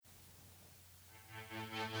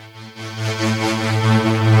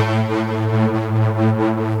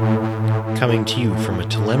coming to you from a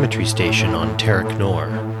telemetry station on Terek Nor.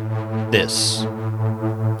 This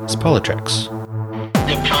is PoliTreks.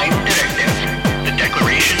 The Prime Directive, the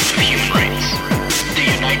Declaration of Human Rights, the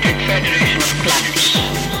United Federation of Planets,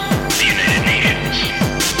 the United Nations,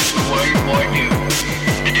 World War II,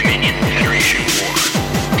 the Dominion Federation War,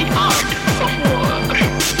 the Art of War,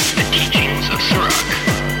 the Teachings of Sirach,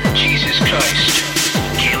 Jesus Christ,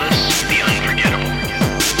 Kalis the Unforgettable.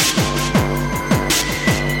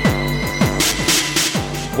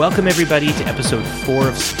 Welcome everybody to episode 4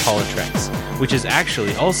 of PoliTreks, which is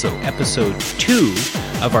actually also episode 2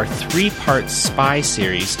 of our 3-part spy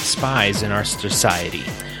series, Spies In Our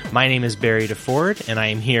StarciEty. My name is Barry DeFord, and I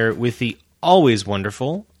am here with the always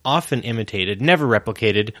wonderful, often imitated, never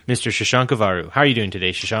replicated, Mr. Shashank and Barry. How are you doing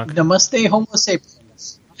today, Shashank? Namaste, Homo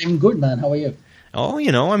sapiens. I'm good, man. How are you? Oh,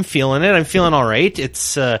 you know, I'm feeling it. I'm feeling all right.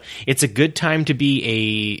 It's a good time to be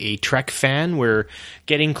a Trek fan. We're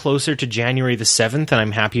getting closer to January the 7th, and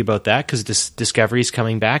I'm happy about that because Discovery's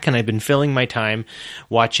coming back, and I've been filling my time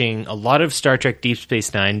watching a lot of Star Trek Deep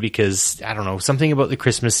Space Nine because, I don't know, something about the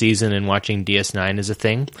Christmas season and watching DS9 is a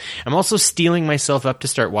thing. I'm also steeling myself up to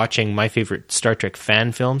start watching my favorite Star Trek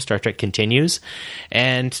fan film, Star Trek Continues,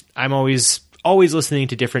 and I'm always listening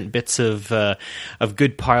to different bits of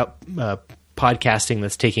good podcasting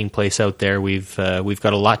that's taking place out there. We've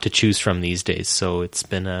got a lot to choose from these days, so it's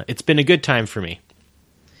been a good time for me.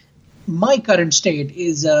 My current state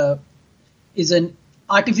is an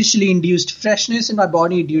artificially induced freshness in my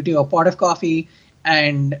body due to a pot of coffee,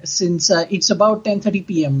 and since it's about 10:30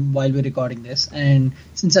 p.m. while we're recording this, and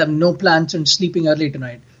since I have no plans on sleeping early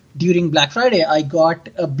tonight, during Black Friday I got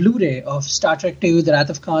a Blu-ray of Star Trek II: The Wrath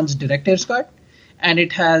of Khan's director's cut, and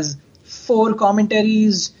it has 4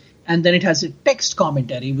 commentaries. And then it has a text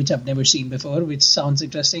commentary, which I've never seen before, which sounds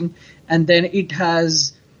interesting. And then it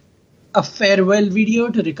has a farewell video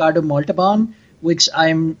to Ricardo Montalban,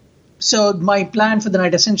 So my plan for the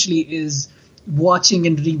night essentially is watching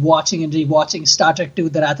and rewatching Star Trek II: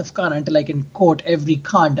 The Wrath of Khan until I can quote every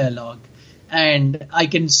Khan dialogue. And I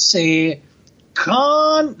can say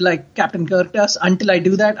Khan like Captain Kirk does. Until I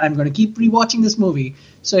do that, I'm going to keep rewatching this movie.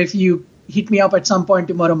 So if you hit me up at some point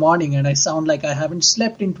tomorrow morning and I sound like I haven't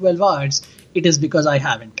slept in 12 hours, it is because I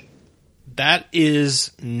haven't. That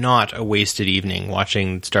is not a wasted evening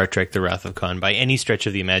watching Star Trek: The Wrath of Khan by any stretch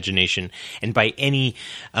of the imagination and by any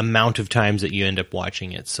amount of times that you end up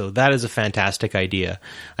watching it. So that is a fantastic idea.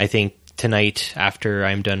 I think tonight, after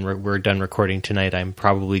we're done recording tonight, I'm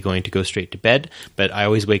probably going to go straight to bed, but I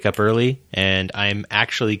always wake up early, and I'm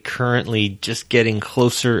actually currently just getting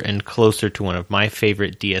closer and closer to one of my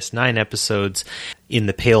favorite DS9 episodes, In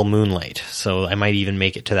the Pale Moonlight. So I might even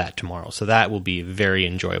make it to that tomorrow. So that will be a very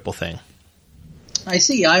enjoyable thing. I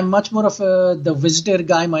see. I'm much more of the visitor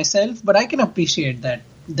guy myself, but I can appreciate that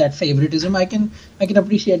favoritism. I can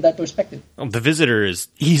appreciate that perspective. Well, The Visitor is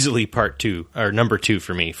easily part 2 or number 2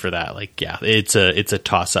 for me for that. Like, yeah, it's a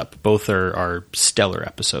toss up. Both are stellar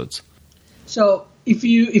episodes. So if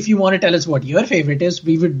you want to tell us what your favorite is,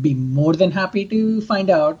 we would be more than happy to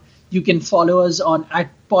find out. You can follow us on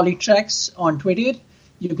 @PoliTreks on Twitter.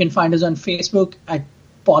 You can find us on Facebook at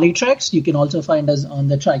PoliTreks. You can also find us on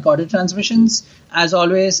the Tricorder Transmissions. As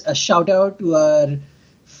always, a shout out to our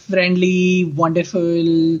friendly,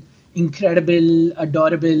 wonderful, incredible,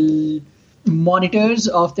 adorable monitors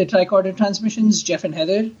of the Tricorder Transmissions, Jeff and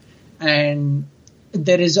Heather. And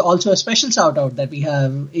there is also a special shout-out that we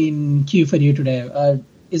have in queue for you today.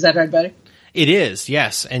 Is that right, Barry? It is,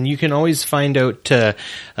 yes. And you can always find out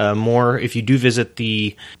more if you do visit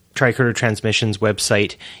the Tricorder Transmissions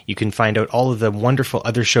website. You can find out all of the wonderful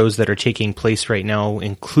other shows that are taking place right now,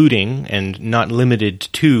 including, and not limited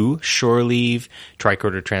to, Shore Leave,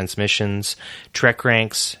 Tricorder Transmissions, Trek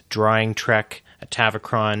Ranks, Drawing Trek,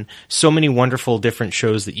 Atavachron, so many wonderful different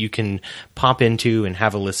shows that you can pop into and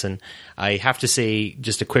have a listen. I have to say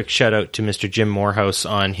just a quick shout out to Mr. Jim Morehouse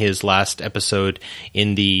on his last episode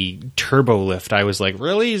in the Turbo Lift. I was like,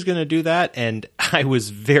 really? He's going to do that? And I was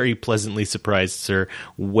very pleasantly surprised, sir.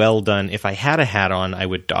 Well done. If I had a hat on, I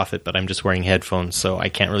would doff it, but I'm just wearing headphones, so I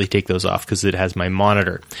can't really take those off because it has my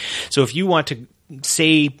monitor. So if you want to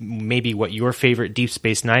say maybe what your favorite Deep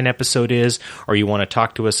Space Nine episode is, or you want to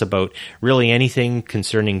talk to us about really anything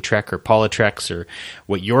concerning Trek or PoliTreks, or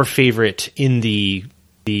what your favorite in the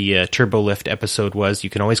Turbo Lift episode was, you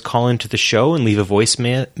can always call into the show and leave a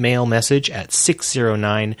voicemail message at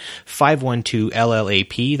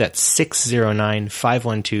 609-512-LLAP. That's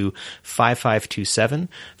 609-512-5527.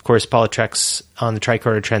 Of course, PoliTreks on the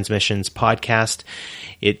Tricorder Transmissions podcast.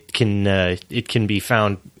 It can be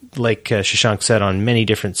found like Shashank said, on many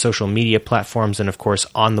different social media platforms and, of course,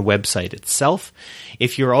 on the website itself.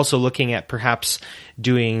 If you're also looking at perhaps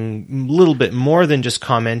doing a little bit more than just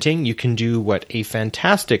commenting, you can do what a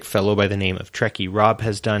fantastic fellow by the name of Trekkie Rob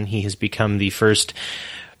has done. He has become the first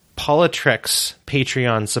PoliTreks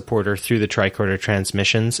Patreon supporter through the Tricorder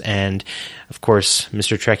Transmissions, and of course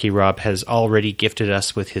Mr. Trekkie Rob has already gifted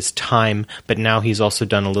us with his time, but now he's also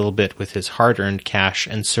done a little bit with his hard-earned cash,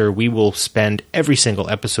 and sir, we will spend every single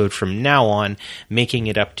episode from now on making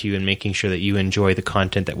it up to you and making sure that you enjoy the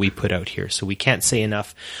content that we put out here. So we can't say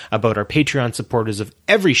enough about our Patreon supporters of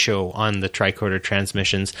every show on the Tricorder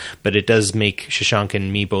Transmissions, but it does make Shashank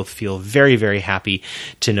and me both feel very, very happy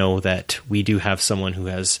to know that we do have someone who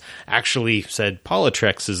has actually said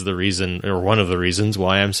PoliTreks is the reason, or one of the reasons,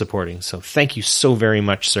 why I'm supporting. So thank you so very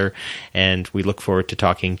much, sir, and we look forward to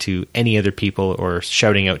talking to any other people or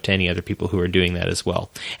shouting out to any other people who are doing that as well.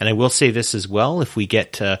 And I will say this as well, if we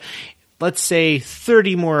get to, let's say,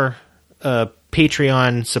 30 more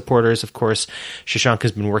Patreon supporters, of course, Shashank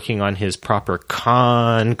has been working on his proper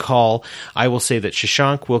con call. I will say that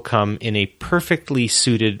Shashank will come in a perfectly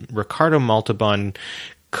suited Ricardo Montalban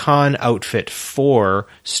con outfit for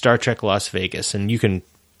Star Trek Las Vegas, and you can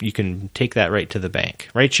take that right to the bank,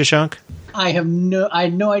 right, Shashank? I had no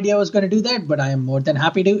idea I was going to do that, but I am more than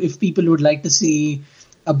happy to. If people would like to see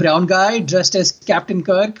a brown guy dressed as Captain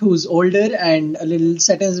Kirk, who's older and a little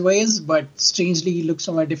set in his ways, but strangely looks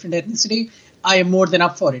from a different ethnicity, I am more than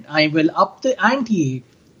up for it. I will up the ante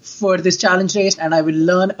for this challenge race, and I will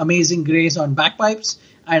learn Amazing Grace on bagpipes,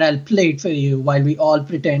 and I'll play it for you while we all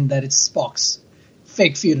pretend that it's Spock's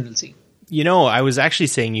fake funeral scene. You know, I was actually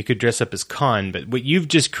saying you could dress up as Khan, but what you've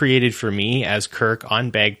just created for me as Kirk on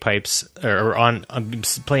bagpipes, or on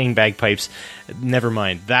playing bagpipes, never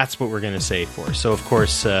mind. That's what we're going to say for. So, of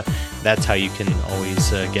course, that's how you can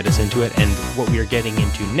always get us into it. And what we are getting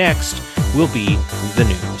into next will be the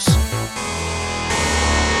news.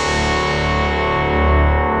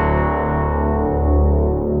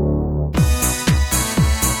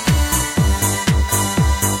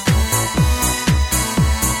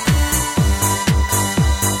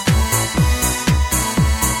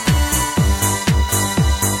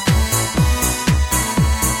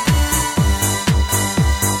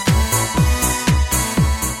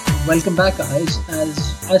 Welcome back, guys.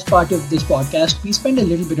 As part of this podcast, we spend a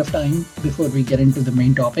little bit of time before we get into the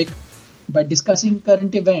main topic by discussing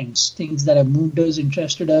current events, things that have moved us,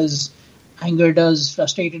 interested us, angered us,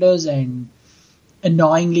 frustrated us, and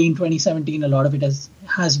annoyingly in 2017 a lot of it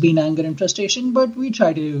has been anger and frustration, but we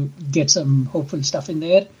try to get some hopeful stuff in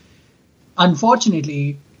there.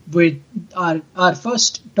 Unfortunately, with our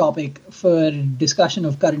first topic for discussion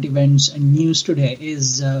of current events and news today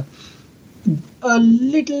is a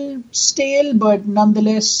little stale, but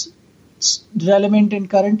nonetheless relevant and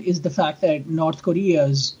current, is the fact that North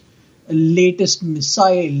Korea's latest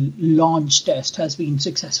missile launch test has been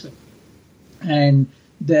successful. And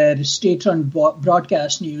their state-run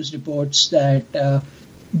broadcast news reports that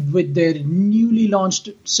with their newly launched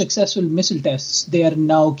successful missile tests, they are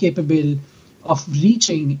now capable of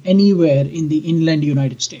reaching anywhere in the inland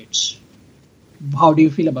United States. How do you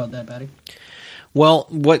feel about that, Barry? Well,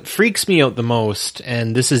 what freaks me out the most,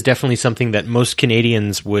 and this is definitely something that most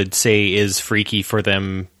Canadians would say is freaky for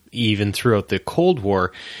them even throughout the Cold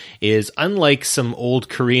War, is unlike some old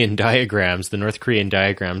Korean diagrams, the North Korean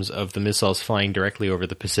diagrams of the missiles flying directly over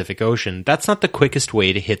the Pacific Ocean, that's not the quickest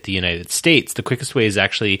way to hit the United States. The quickest way is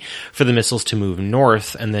actually for the missiles to move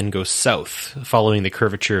north and then go south, following the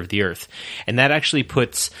curvature of the Earth. And that actually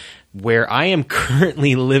puts where I am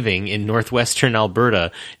currently living in northwestern Alberta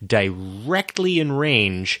directly in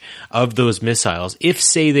range of those missiles, if,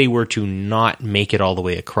 say, they were to not make it all the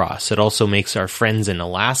way across. It also makes our friends in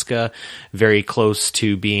Alaska very close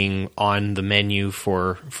to being on the menu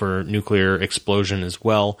for nuclear explosion as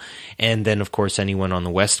well. And then, of course, anyone on the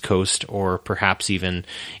West Coast or perhaps even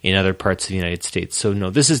in other parts of the United States. So, no,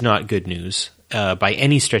 this is not good news by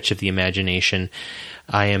any stretch of the imagination.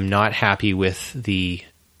 I am not happy with the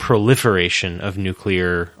proliferation of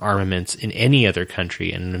nuclear armaments in any other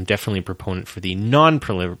country, and I'm definitely a proponent for the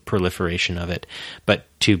non-proliferation of it, but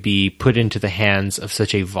to be put into the hands of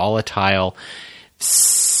such a volatile,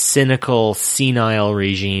 cynical, senile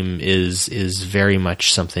regime is very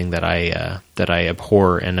much something that I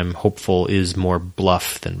abhor and am hopeful is more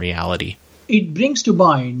bluff than reality. It brings to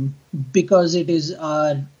mind, because it is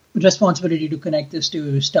our responsibility to connect this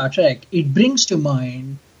to Star Trek, it brings to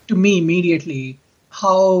mind, to me immediately,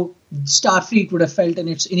 how Starfleet would have felt in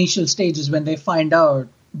its initial stages when they find out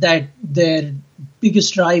that their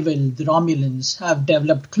biggest rival, the Romulans, have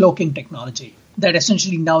developed cloaking technology. That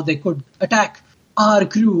essentially now they could attack our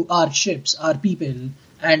crew, our ships, our people,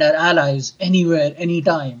 and our allies anywhere,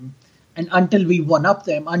 anytime. And until we one-up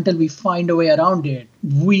them, until we find a way around it,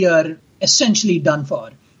 we are essentially done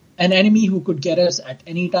for. An enemy who could get us at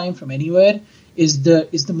any time from anywhere is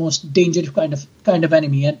the most dangerous kind of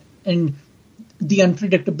enemy. And the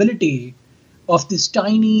unpredictability of this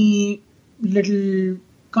tiny little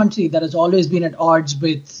country that has always been at odds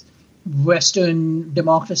with Western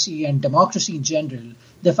democracy and democracy in general,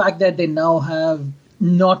 the fact that they now have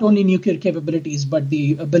not only nuclear capabilities, but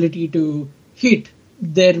the ability to hit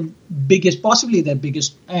possibly their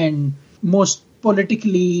biggest and most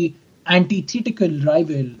politically antithetical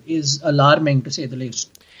rival is alarming, to say the least.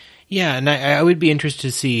 Yeah, and I would be interested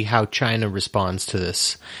to see how China responds to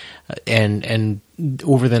this. And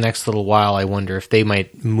over the next little while, I wonder if they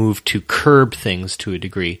might move to curb things to a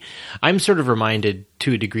degree. I'm sort of reminded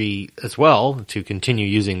to a degree as well, to continue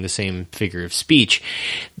using the same figure of speech,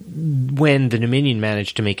 when the Dominion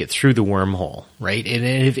managed to make it through the wormhole, right?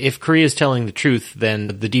 And if Korea is telling the truth, then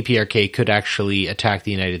the DPRK could actually attack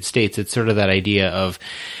the United States. It's sort of that idea of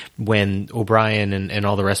when O'Brien and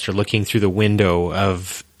all the rest are looking through the window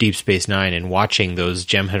of Deep Space Nine and watching those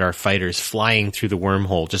Jem'Hadar fighters flying through the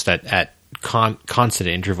wormhole just at constant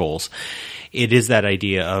intervals. It is that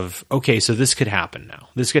idea of, okay, so this could happen now.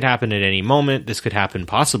 This could happen at any moment. This could happen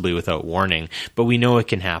possibly without warning, but we know it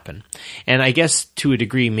can happen. And I guess to a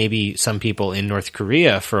degree, maybe some people in North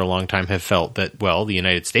Korea for a long time have felt that, well, the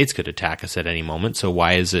United States could attack us at any moment, so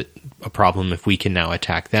why is it a problem if we can now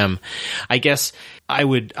attack them? I guess I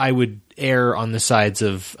would err on the sides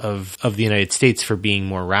of the United States for being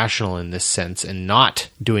more rational in this sense and not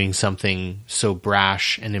doing something so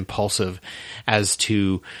brash and impulsive as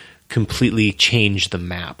to completely change the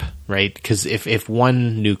map, right? Because if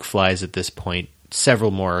one nuke flies at this point,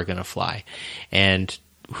 several more are going to fly, and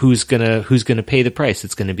who's gonna pay the price?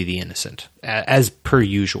 It's going to be the innocent, as per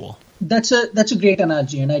usual. That's a great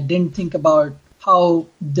analogy, and I didn't think about how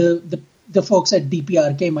the folks at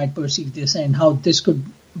DPRK might perceive this, and how this could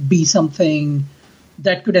be something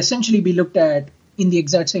that could essentially be looked at in the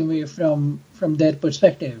exact same way from their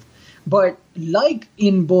perspective. But like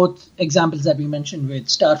in both examples that we mentioned with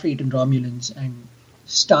Starfleet and Romulans, and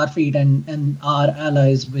Starfleet and our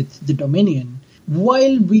allies with the Dominion,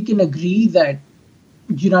 while we can agree that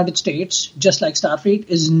United States, just like Starfleet,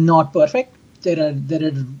 is not perfect, there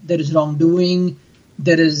is wrongdoing,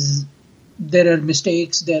 there are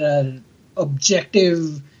mistakes, there are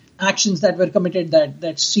objective actions that were committed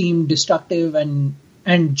that seem destructive and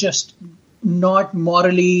just not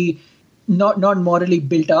morally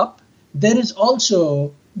built up. There is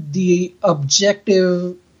also the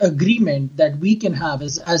objective agreement that we can have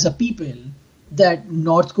as a people that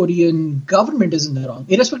North Korean government is in the wrong.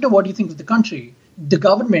 Irrespective of what you think of the country, the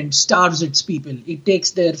government starves its people. It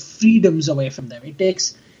takes their freedoms away from them. It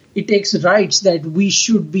takes rights that we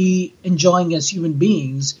should be enjoying as human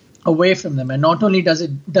beings away from them. And not only does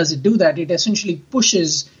it do that, it essentially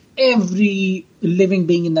pushes every living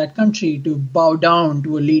being in that country to bow down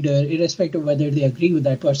to a leader, irrespective of whether they agree with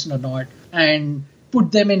that person or not, and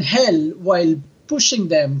put them in hell while pushing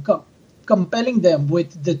them, compelling them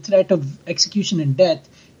with the threat of execution and death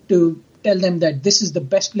to tell them that this is the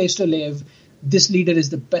best place to live, this leader is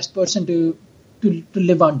the best person to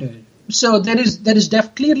live under. So there is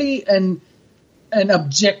clearly an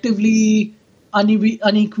objectively,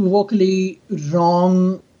 unequivocally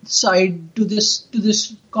wrong side to this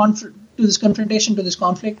confrontation, to this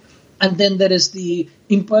conflict, and then there is the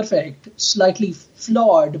imperfect, slightly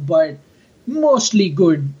flawed, but mostly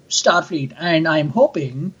good Starfleet. And I'm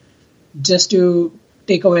hoping, just to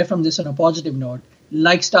take away from this on a positive note,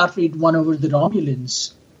 like Starfleet won over the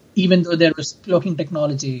Romulans, even though there was cloaking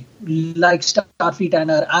technology, like Starfleet and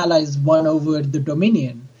our allies won over the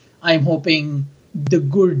Dominion, I'm hoping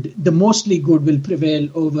the mostly good will prevail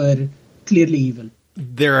over clearly evil.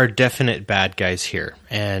 There are definite bad guys here,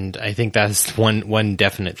 and I think that's one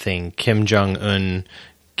definite thing. Kim Jong-un,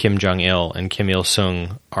 Kim Jong-il, and Kim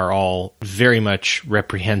Il-sung are all very much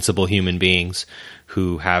reprehensible human beings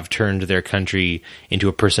who have turned their country into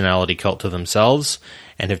a personality cult to themselves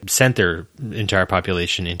and have sent their entire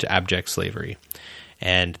population into abject slavery.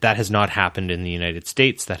 And that has not happened in the United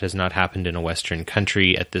States. That has not happened in a Western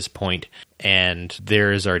country at this point. And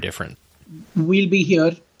theirs are different. We'll be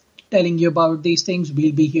here telling you about these things.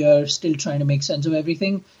 We'll be here still trying to make sense of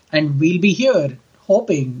everything. And we'll be here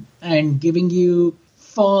hoping and giving you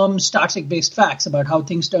firm StarCheck-based facts about how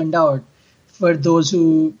things turned out for those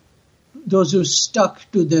who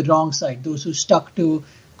stuck to the wrong side, those who stuck to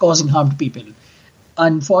causing harm to people.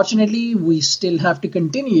 Unfortunately, we still have to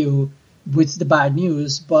continue with the bad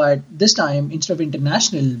news, but this time, instead of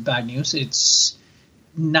international bad news, it's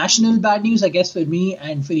national bad news, I guess, for me,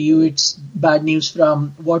 and for you, it's bad news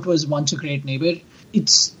from what was once a great neighbor.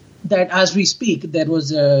 It's that as we speak, there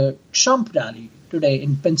was a Trump rally today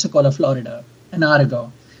in Pensacola, Florida, an hour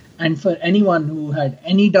ago. And for anyone who had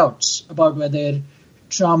any doubts about whether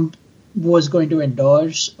Trump was going to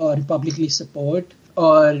endorse or publicly support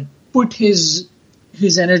or put his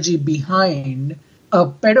energy behind a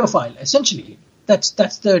pedophile, essentially, that's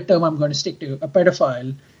the term I'm going to stick to, a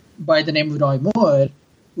pedophile by the name of Roy Moore,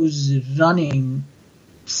 who's running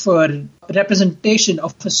for representation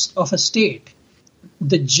of a state,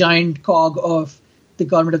 the giant cog of the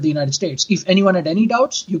government of the United States. If anyone had any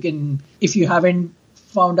doubts, you can, if you haven't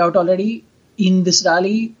found out already, in this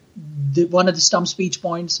rally, one of the stump speech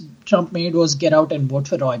points Trump made was get out and vote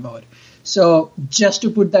for Roy Moore. So just to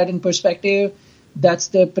put that in perspective, that's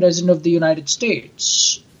the president of the United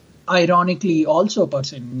States. Ironically, also a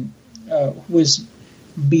person who has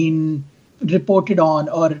been reported on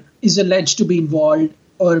or is alleged to be involved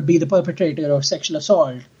or be the perpetrator of sexual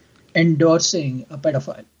assault, endorsing a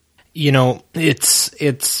pedophile. You know,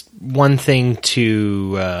 it's one thing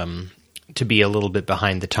to be a little bit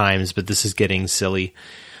behind the times, but this is getting silly.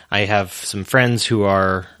 I have some friends who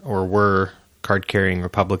are or were card-carrying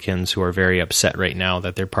Republicans who are very upset right now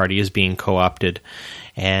that their party is being co-opted,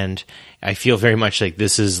 and I feel very much like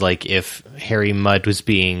this is like if Harry Mudd was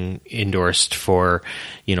being endorsed for,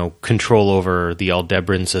 you know, control over the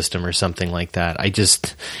Aldebaran system or something like that. I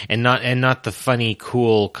just and not the funny,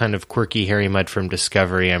 cool, kind of quirky Harry Mudd from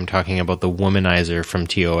Discovery. I'm talking about the womanizer from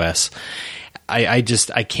TOS. I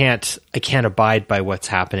can't abide by what's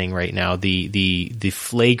happening right now. The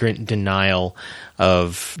flagrant denial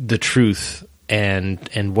of the truth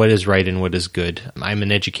and what is right and what is good. I'm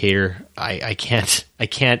an educator. I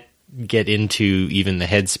can't get into even the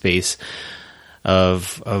headspace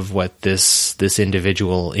of what this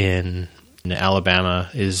individual in Alabama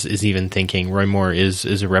is even thinking. Roy Moore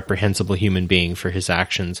is a reprehensible human being for his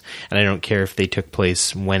actions, and I don't care if they took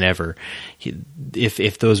place whenever.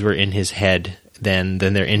 If those were in his head, then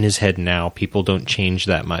they're in his head now. People don't change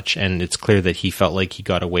that much, and it's clear that he felt like he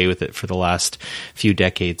got away with it for the last few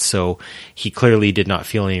decades. So he clearly did not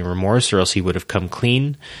feel any remorse, or else he would have come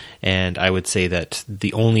clean. And I would say that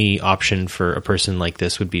the only option for a person like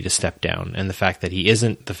this would be to step down. And the fact that he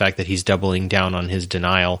isn't, the fact that he's doubling down on his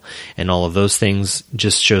denial and all of those things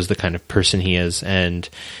just shows the kind of person he is. And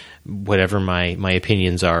whatever my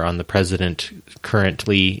opinions are on the president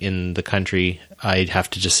currently in the country, I'd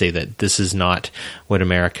have to just say that this is not what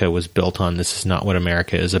America was built on. This is not what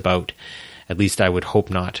America is about. At least I would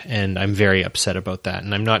hope not. And I'm very upset about that.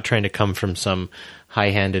 And I'm not trying to come from some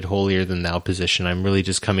high-handed, holier-than-thou position. I'm really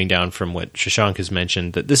just coming down from what Shashank has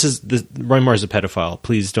mentioned, that Roy Moore is a pedophile.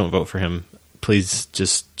 Please don't vote for him. Please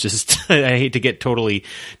just I hate to get totally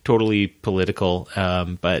political,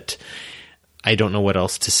 but I don't know what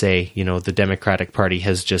else to say. You know, the Democratic Party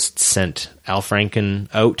has just sent Al Franken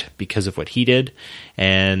out because of what he did,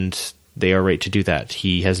 and they are right to do that.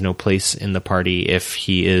 He has no place in the party if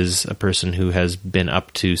he is a person who has been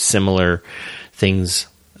up to similar things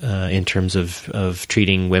in terms of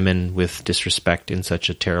treating women with disrespect in such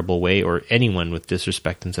a terrible way, or anyone with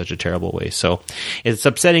disrespect in such a terrible way. So it's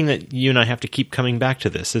upsetting that you and I have to keep coming back to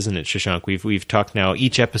this, isn't it, Shashank? We've talked now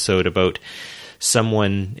each episode about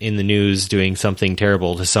someone in the news doing something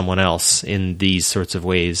terrible to someone else in these sorts of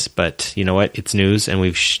ways. But you know what? It's news, and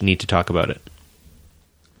we need to talk about it.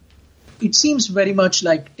 It seems very much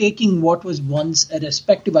like taking what was once a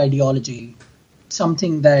respective ideology,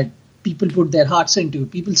 something that people put their hearts into,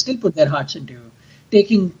 people still put their hearts into,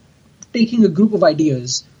 taking a group of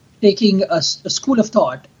ideas, taking a school of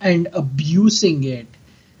thought and abusing it,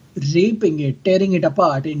 raping it, tearing it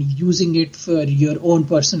apart, and using it for your own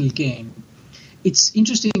personal gain. It's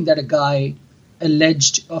interesting that a guy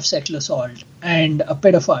alleged of sexual assault and a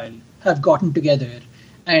pedophile have gotten together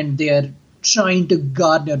and they are trying to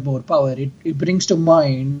garner more power. It brings to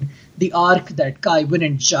mind the arc that Kai Wynn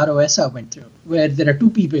and Jaro Essa went through, where there are two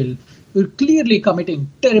people who are clearly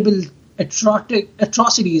committing terrible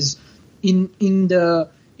atrocities in the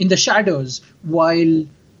shadows while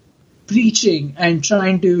preaching and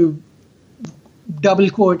trying to double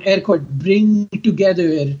quote, air quote, bring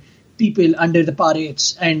together people under the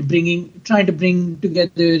parades and trying to bring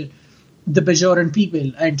together the Bajoran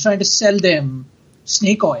people and trying to sell them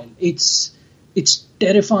snake oil. It's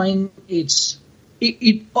terrifying. It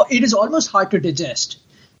is almost hard to digest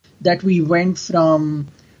that we went from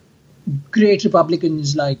great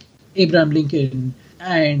Republicans like Abraham Lincoln,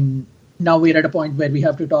 and now we're at a point where we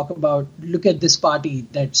have to talk about, look at this party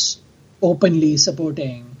that's openly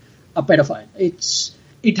supporting a pedophile.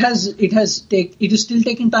 it is still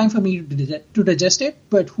taking time for me to digest it.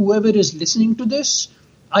 But whoever is listening to this,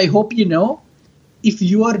 I hope you know, if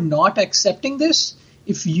you are not accepting this,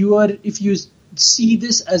 if you see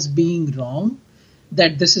this as being wrong,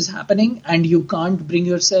 that this is happening, and you can't bring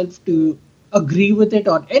yourself to agree with it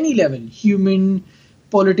on any level, human,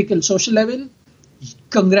 political, social level,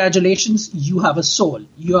 congratulations, you have a soul,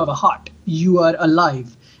 you have a heart, you are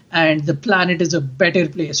alive, and the planet is a better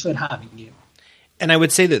place for having you. And I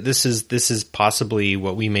would say that this is possibly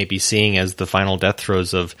what we may be seeing as the final death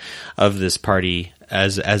throes of this party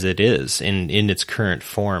as it is in its current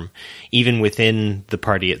form. Even within the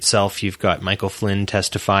party itself, you've got Michael Flynn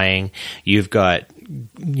testifying. You've got,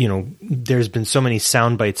 there's been so many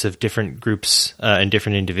sound bites of different groups and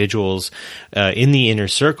different individuals in the inner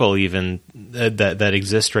circle even that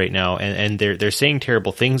exist right now, and they're saying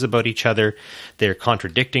terrible things about each other. They're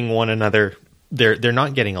contradicting one another. They're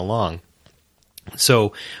not getting along.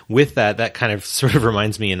 So with that kind of sort of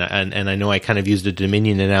reminds me, and I know I kind of used a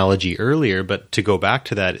Dominion analogy earlier, but to go back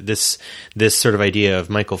to that, this sort of idea of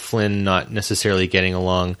Michael Flynn not necessarily getting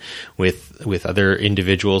along with other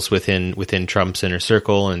individuals within Trump's inner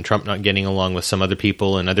circle, and Trump not getting along with some other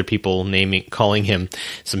people, and other people calling him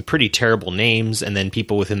some pretty terrible names, and then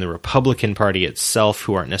people within the Republican Party itself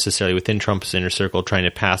who aren't necessarily within Trump's inner circle trying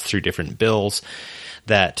to pass through different bills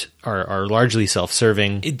that are largely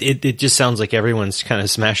self-serving. It just sounds like everyone's kind of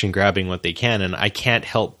smash and grabbing what they can, and I can't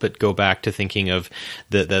help but go back to thinking of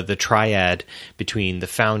the triad between the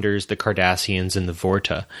founders, the Cardassians, and the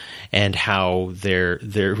Vorta, and how they're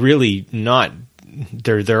really not.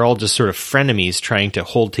 They're all just sort of frenemies trying to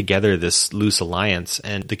hold together this loose alliance,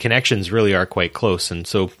 and the connections really are quite close. And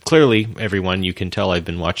so clearly, everyone, you can tell I've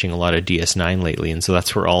been watching a lot of DS9 lately, and so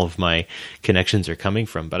that's where all of my connections are coming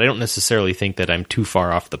from. But I don't necessarily think that I'm too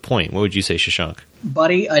far off the point. What would you say, Shashank?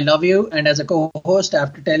 Buddy, I love you, and as a co-host, I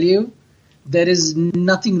have to tell you, there is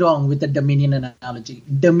nothing wrong with the Dominion analogy.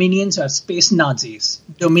 Dominions are space Nazis.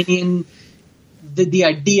 Dominion, the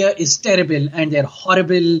idea is terrible, and they're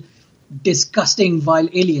horrible, disgusting, vile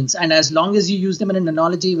aliens. And as long as you use them in an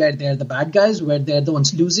analogy where they're the bad guys, where they're the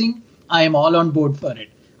ones losing, I am all on board for it.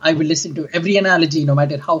 I will listen to every analogy, no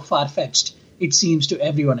matter how far-fetched it seems to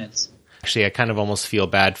everyone else. Actually, I kind of almost feel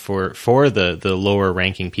bad for the lower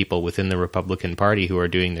ranking people within the Republican Party who are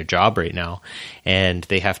doing their job right now, and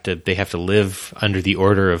they have to live under the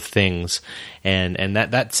order of things, and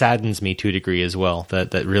that saddens me to a degree as well.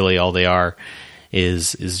 That really all they are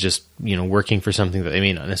is just working for something that they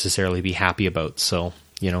may not necessarily be happy about. So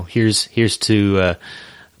here's to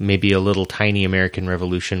maybe a little tiny American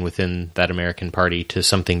revolution within that American Party to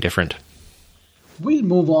something different. We'll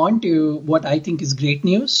move on to what I think is great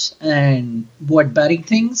news, and what Barry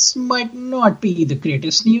thinks might not be the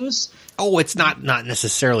greatest news. Oh, it's not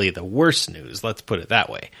necessarily the worst news. Let's put it that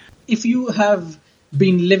way. If you have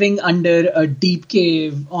been living under a deep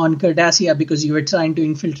cave on Cardassia because you were trying to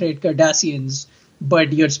infiltrate Cardassians,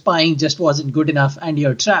 but your spying just wasn't good enough and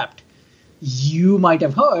you're trapped, you might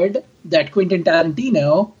have heard that Quentin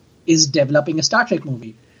Tarantino is developing a Star Trek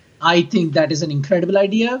movie. I think that is an incredible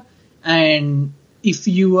idea, and if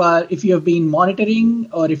you have been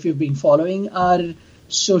monitoring, or if you've been following our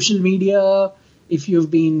social media, if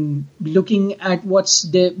you've been looking at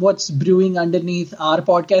what's brewing underneath our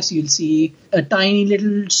podcast, you'll see a tiny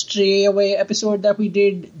little stray away episode that we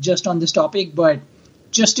did just on this topic. But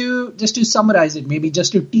just to summarize it, maybe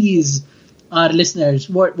just to tease our listeners,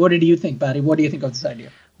 what did you think, Barry? What do you think of this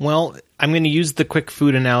idea? Well, I'm going to use the quick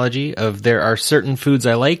food analogy of there are certain foods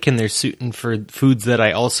I like and there's certain foods that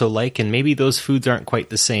I also like, and maybe those foods aren't quite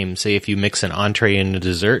the same. Say if you mix an entree and a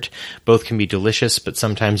dessert, both can be delicious, but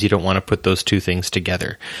sometimes you don't want to put those two things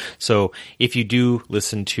together. So if you do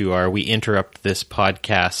listen to our We Interrupt This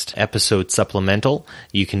podcast episode supplemental,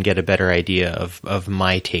 you can get a better idea of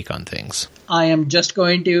my take on things. I am just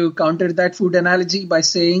going to counter that food analogy by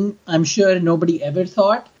saying I'm sure nobody ever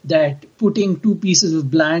thought that putting two pieces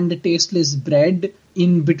of bland, tasteless bread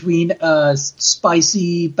in between a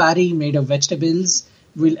spicy patty made of vegetables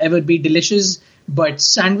will ever be delicious. But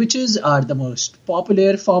sandwiches are the most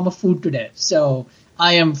popular form of food today. So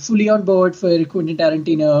I am fully on board for Quentin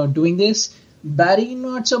Tarantino doing this. Barry,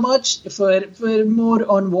 not so much. For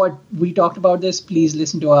more on what we talked about this, please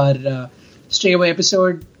listen to our stray away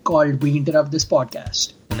episode called We Interrupt This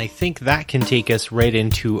Podcast. And I think that can take us right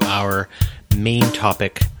into our main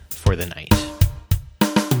topic for the night.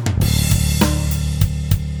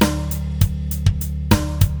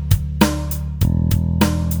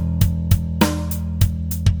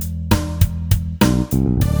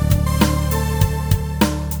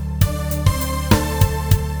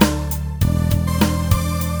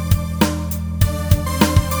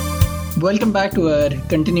 Welcome back to our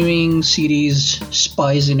continuing series,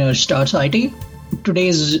 Spies In Our StarciEty.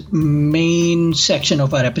 Today's main section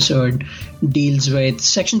of our episode deals with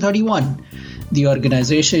Section 31, the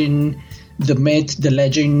organization, the myth, the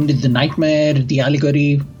legend, the nightmare, the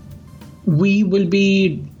allegory. We will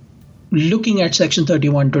be looking at Section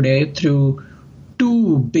 31 today through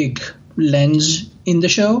two big lenses in the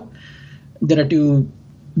show. There are two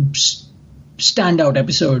standout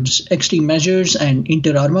episodes, Extreme Measures and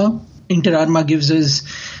Inter Arma. Inter Arma gives us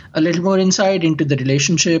a little more insight into the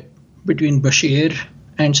relationship between Bashir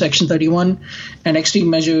and Section 31, and Extreme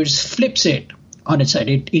Measures flips it on its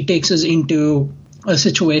side. It takes us into a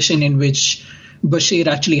situation in which Bashir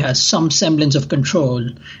actually has some semblance of control,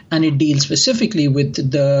 and it deals specifically with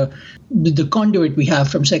the conduit we have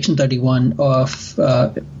from Section 31 of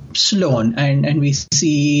Sloan, and we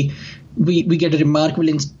see we get a remarkable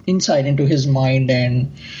insight into his mind.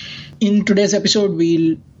 And in today's episode,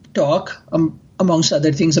 we'll talk, amongst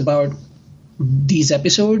other things, about these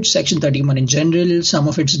episodes, Section 31 in general, some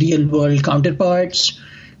of its real-world counterparts,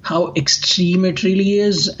 how extreme it really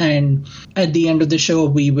is, and at the end of the show,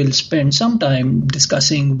 we will spend some time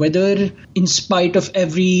discussing whether, in spite of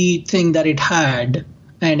everything that it had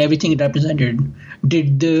and everything it represented,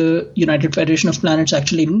 did the United Federation of Planets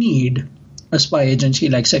actually need a spy agency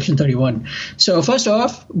like Section 31? So first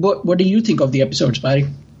off, what do you think of the episodes, Barry?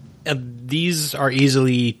 These are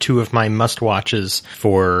easily two of my must-watches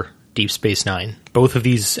for Deep Space Nine. Both of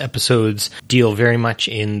these episodes deal very much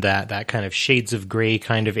in that kind of shades of gray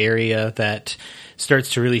kind of area that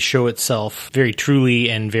starts to really show itself very truly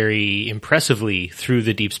and very impressively through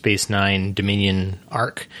the Deep Space Nine Dominion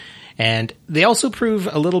arc. And they also prove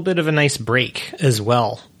a little bit of a nice break as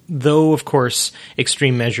well. Though, of course,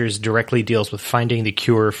 Extreme Measures directly deals with finding the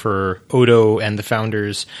cure for Odo and the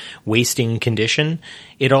Founders' wasting condition,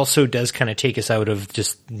 it also does kind of take us out of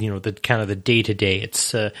just, the kind of the day-to-day.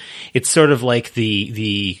 It's sort of like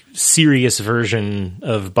the serious version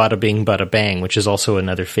of Bada Bing, Bada Bang, which is also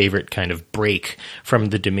another favorite kind of break from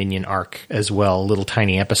the Dominion arc as well, a little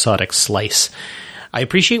tiny episodic slice. I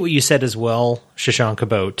appreciate what you said as well, Shashank,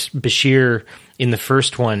 about Bashir in the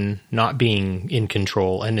first one not being in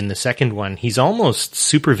control, and in the second one he's almost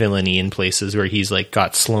supervillainy in places where he's like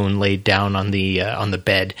got Sloan laid down on the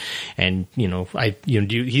bed, and he's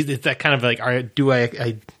that kind of like,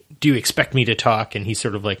 do you expect me to talk? And he's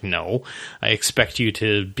sort of like, no, I expect you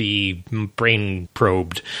to be brain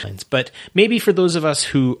probed. But maybe for those of us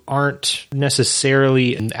who aren't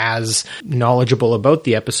necessarily as knowledgeable about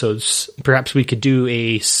the episodes, perhaps we could do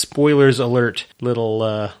a spoilers alert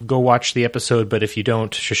little go watch the episode. But if you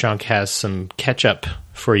don't, Shashank has some catch-up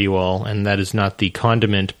for you all, and that is not the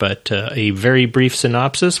condiment, but a very brief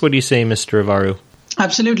synopsis. What do you say, Mr. Avaru?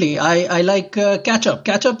 Absolutely. I like catch-up.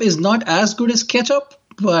 Catch-up is not as good as ketchup,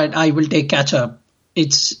 but I will take ketchup.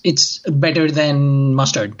 It's better than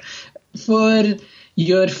mustard. For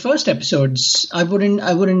your first episodes, I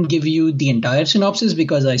wouldn't give you the entire synopsis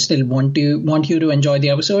because I still want you to enjoy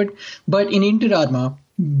the episode. But in Inter Arma,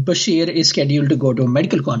 Bashir is scheduled to go to a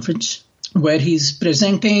medical conference where he's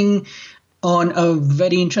presenting on a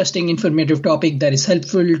very interesting, informative topic that is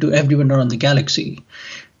helpful to everyone around the galaxy.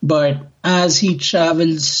 But as he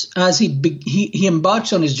travels, as he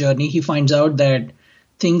embarks on his journey, he finds out that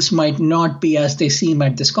things might not be as they seem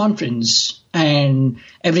at this conference, and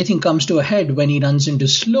everything comes to a head when he runs into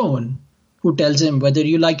Sloan, who tells him, whether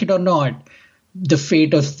you like it or not, the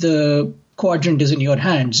fate of the quadrant is in your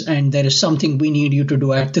hands, and there is something we need you to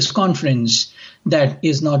do at this conference that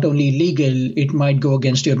is not only legal, it might go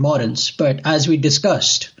against your morals. But as we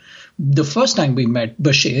discussed the first time we met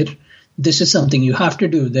Bashir, this is something you have to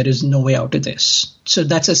do. There is no way out of this. So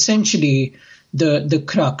that's essentially the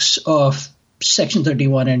crux of Section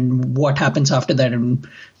 31 and what happens after that. And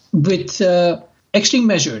with Extreme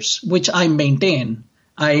Measures, which I maintain,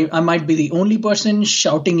 I might be the only person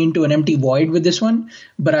shouting into an empty void with this one,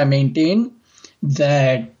 but I maintain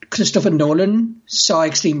that Christopher Nolan saw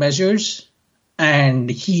Extreme Measures and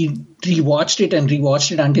he rewatched it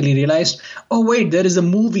until he realized, oh wait, there is a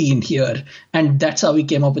movie in here. And that's how he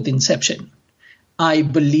came up with Inception. I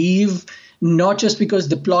believe not just because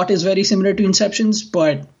the plot is very similar to Inception's,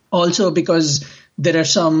 but also because there are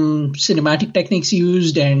some cinematic techniques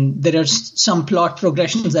used and there are some plot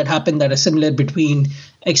progressions that happen that are similar between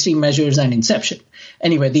Extreme Measures and Inception.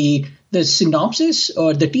 Anyway, the synopsis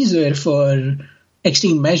or the teaser for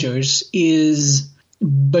Extreme Measures is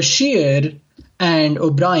Bashir and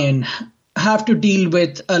O'Brien have to deal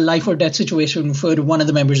with a life or death situation for one of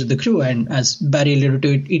the members of the crew. And as Barry alluded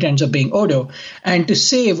to, it ends up being Odo. And to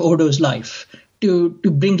save Odo's life, to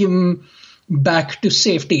bring him back to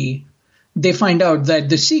safety, they find out that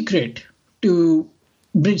the secret to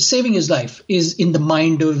saving his life is in the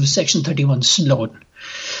mind of Section 31 Sloan.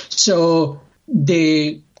 So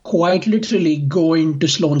they quite literally go into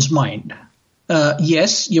Sloan's mind.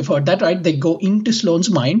 Yes, you've heard that right. They go into Sloan's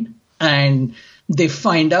mind and they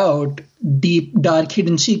find out deep, dark,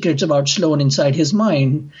 hidden secrets about Sloan inside his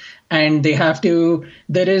mind. And they have to,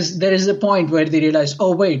 there is a point where they realize,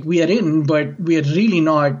 oh, wait, we are in, but we are really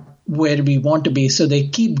not where we want to be. So they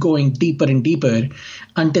keep going deeper and deeper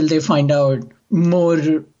until they find out more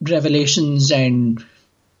revelations and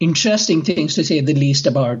interesting things, to say the least,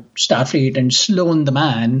 about Starfleet and Sloan the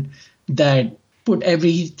man that put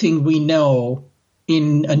everything we know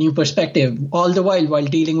in a new perspective, all the while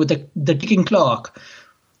dealing with the ticking clock,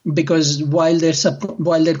 because while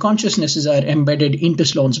their consciousnesses are embedded into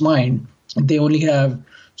Sloan's mind, they only have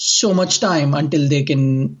so much time until they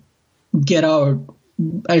can get out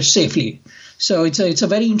safely. So it's a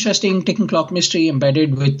very interesting ticking clock mystery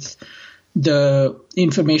embedded with the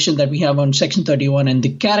information that we have on Section 31 and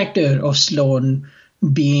the character of Sloan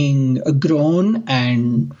being grown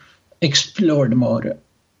and explored more.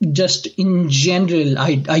 Just in general,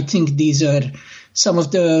 I think these are some of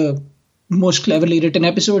the most cleverly written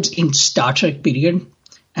episodes in Star Trek, period.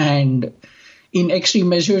 And in extreme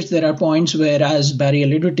measures, there are points where, as Barry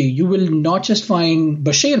alluded to, you will not just find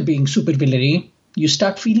Bashir being super villainy, you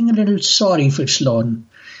start feeling a little sorry for Sloan.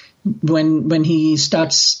 When he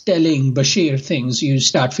starts telling Bashir things, you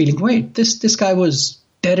start feeling, wait, this guy was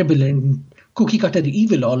terrible and cookie cutter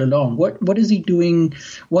evil all along. What is he doing?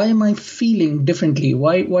 Why am I feeling differently?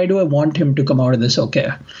 Why do I want him to come out of this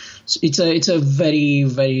okay? It's a very,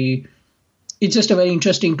 very, it's just a very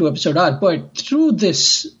interesting 2-episode arc. But through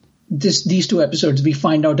these 2 episodes, we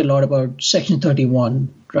find out a lot about Section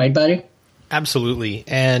 31, right, Barry? Absolutely.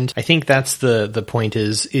 And I think that's the point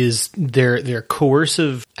is their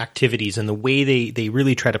coercive activities and the way they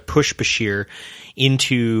really try to push Bashir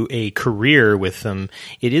into a career with them.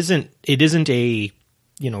 It isn't a,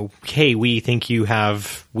 hey, we think you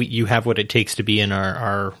have what it takes to be in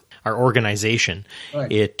our organization.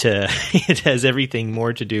 Right. It has everything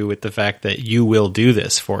more to do with the fact that you will do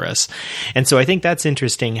this for us. And so I think that's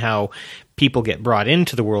interesting how people get brought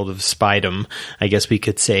into the world of spydom, I guess we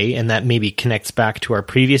could say, and that maybe connects back to our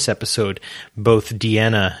previous episode. Both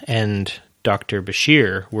Deanna and Dr.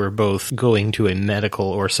 Bashir were both going to a medical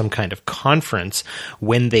or some kind of conference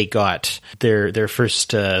when they got their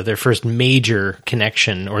first major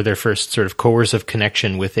connection, or their first sort of coercive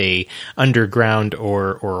connection with a underground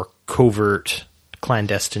or covert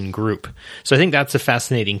clandestine group. So I think that's a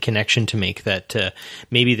fascinating connection to make, that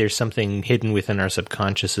maybe there's something hidden within our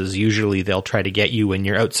subconsciouses. Usually they'll try to get you when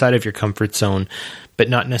you're outside of your comfort zone, but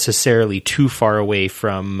not necessarily too far away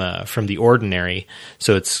from the ordinary.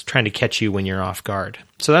 So it's trying to catch you when you're off guard.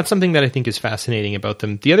 So that's something that I think is fascinating about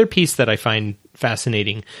them. The other piece that I find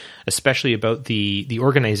fascinating, especially about the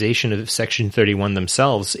organization of Section 31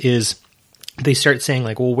 themselves, is they start saying,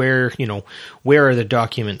 like, well, where are the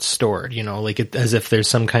documents stored? As if there's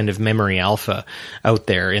some kind of memory alpha out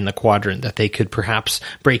there in the quadrant that they could perhaps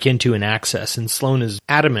break into and access. And Sloan is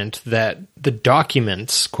adamant that the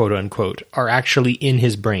documents, quote unquote, are actually in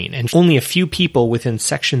his brain. And only a few people within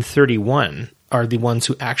Section 31 are the ones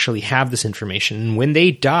who actually have this information. And when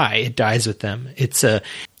they die, it dies with them. It's a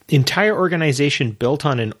entire organization built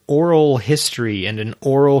on an oral history and an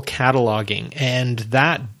oral cataloging, and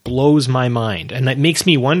that blows my mind. And it makes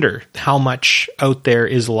me wonder how much out there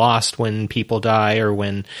is lost when people die or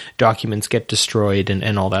when documents get destroyed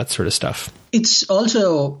and all that sort of stuff. It's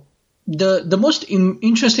also the most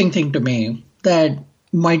interesting thing to me that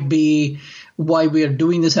might be why we are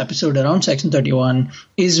doing this episode around Section 31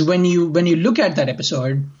 is when you look at that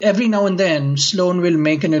episode, every now and then Sloan will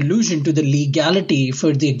make an allusion to the legality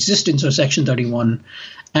for the existence of Section 31.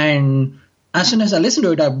 And as soon as I listened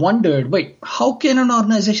to it, I wondered, wait, how can an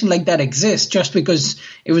organization like that exist just because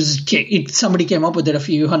somebody came up with it a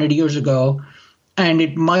few hundred years ago and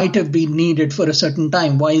it might have been needed for a certain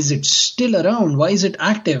time? Why is it still around? Why is it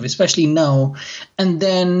active, especially now? And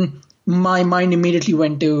then my mind immediately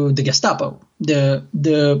went to the Gestapo,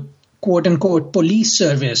 the quote-unquote police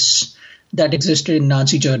service that existed in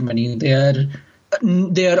Nazi Germany. They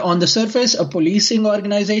are on the surface a policing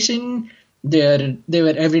organization. They were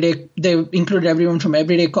everyday. They included everyone from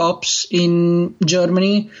everyday cops in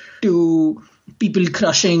Germany to people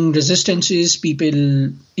crushing resistances,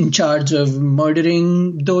 people in charge of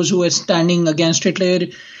murdering those who were standing against Hitler.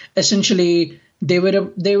 Essentially, they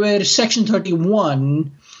were Section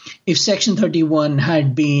 31. If Section 31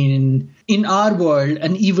 had been, in our world,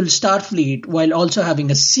 an evil Starfleet, while also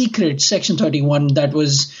having a secret Section 31 that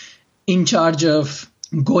was in charge of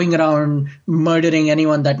going around murdering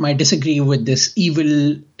anyone that might disagree with this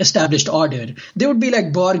evil established order. They would be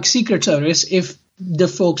like Borg Secret Service if the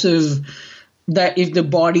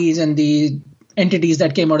bodies and the entities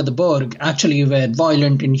that came out of the Borg actually were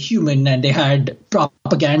violent and human, and they had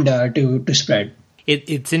propaganda to spread.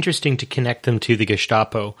 It's interesting to connect them to the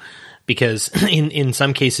Gestapo, because in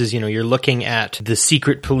some cases, you're looking at the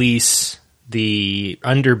secret police, the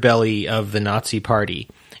underbelly of the Nazi Party,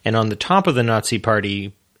 and on the top of the Nazi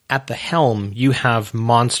Party, at the helm, you have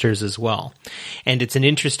monsters as well. And it's an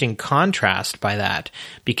interesting contrast by that,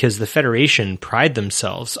 because the Federation pride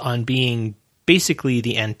themselves on being basically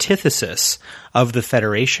the antithesis of the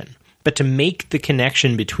Federation. But to make the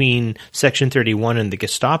connection between Section 31 and the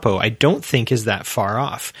Gestapo, I don't think is that far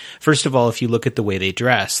off. First of all, if you look at the way they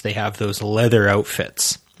dress, they have those leather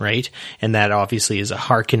outfits, right? And that obviously is a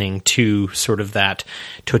hearkening to sort of that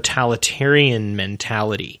totalitarian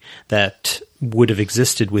mentality that would have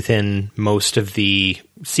existed within most of the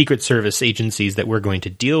Secret Service agencies that we're going to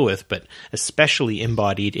deal with, but especially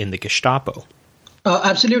embodied in the Gestapo.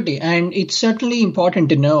 Absolutely. And it's certainly important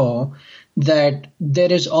to know that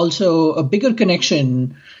there is also a bigger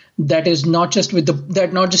connection that is not just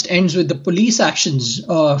ends with the police actions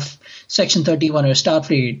of Section 31 or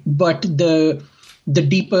Starfleet, but the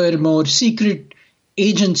deeper, more secret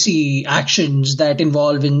agency actions that are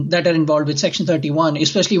involved with Section 31,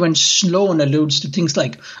 especially when Sloan alludes to things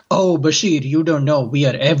like, "Oh, Bashir, you don't know, we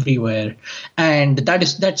are everywhere." And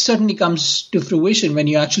that certainly comes to fruition when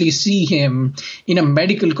you actually see him in a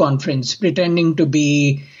medical conference pretending to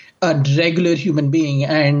be a regular human being.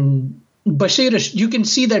 And Bashir, you can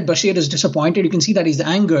see that Bashir is disappointed. You can see that he's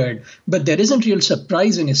angered, but there isn't real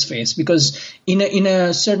surprise in his face, because in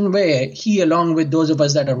a certain way, he, along with those of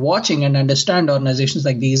us that are watching and understand organizations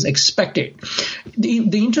like these, expect it.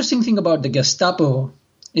 The interesting thing about the Gestapo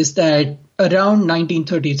is that around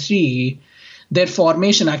 1933, their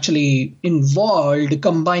formation actually involved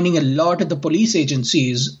combining a lot of the police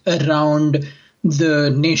agencies around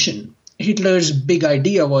the nation. Hitler's big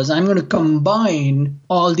idea was, I'm going to combine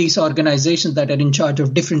all these organizations that are in charge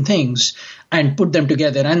of different things and put them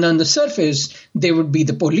together. And on the surface, they would be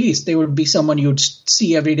the police. They would be someone you'd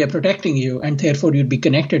see every day protecting you, and therefore you'd be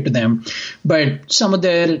connected to them. But some of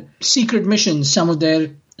their secret missions, some of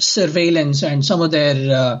their surveillance, and some of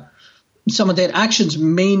their actions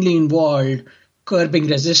mainly involved curbing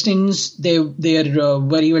resistance. They're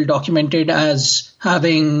very well documented as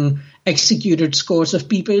having executed scores of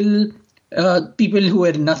people who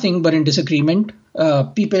were nothing but in disagreement,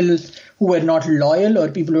 people who were not loyal, or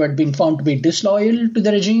people who had been found to be disloyal to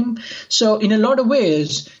the regime. So in a lot of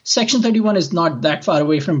ways, Section 31 is not that far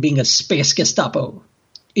away from being a space Gestapo.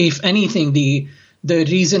 If anything, the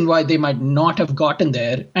reason why they might not have gotten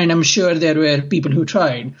there, and I'm sure there were people who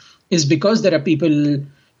tried, is because there are people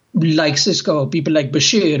like Cisco, people like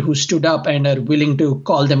Bashir, who stood up and are willing to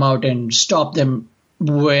call them out and stop them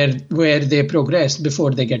where they progress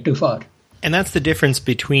before they get too far. And that's the difference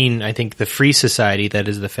between, I think, the free society that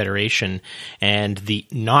is the Federation and the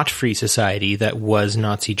not free society that was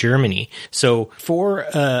Nazi Germany. So for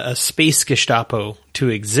a space Gestapo to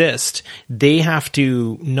exist, they have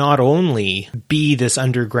to not only be this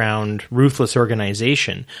underground, ruthless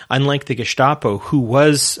organization, unlike the Gestapo, who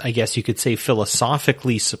was, I guess you could say,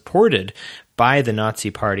 philosophically supported by the Nazi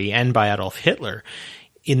Party and by Adolf Hitler.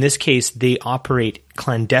 In this case, they operate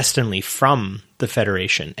clandestinely from the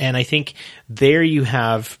Federation. And I think there you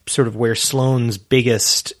have sort of where Sloan's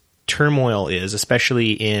biggest turmoil is,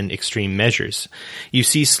 especially in Extreme Measures. You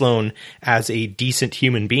see Sloan as a decent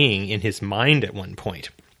human being in his mind at one point.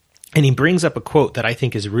 And he brings up a quote that I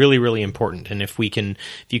think is really, really important. And if you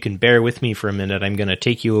can bear with me for a minute, I'm going to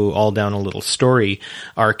take you all down a little story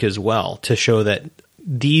arc as well to show that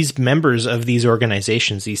these members of these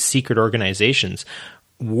organizations, these secret organizations,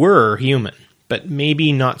 were human, but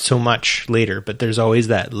maybe not so much later, but there's always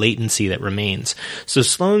that latency that remains. So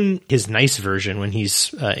Sloan, his nice version, when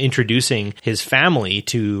he's introducing his family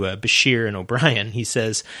to Bashir and O'Brien, he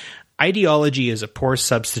says, "Ideology is a poor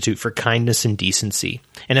substitute for kindness and decency.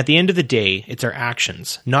 And at the end of the day, it's our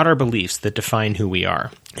actions, not our beliefs, that define who we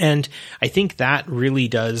are." And I think that really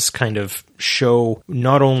does kind of show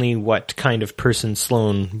not only what kind of person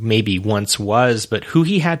Sloan maybe once was, but who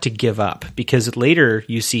he had to give up. Because later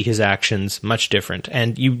you see his actions much different.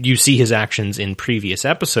 And you see his actions in previous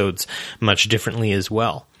episodes much differently as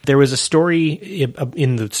well. There was a story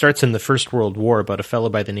starts in the First World War about a fellow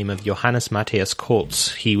by the name of Johannes Matthias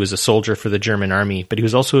Koltz. He was a soldier for the German army, but he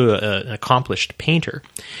was also an accomplished painter.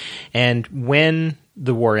 And when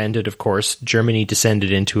the war ended, of course, Germany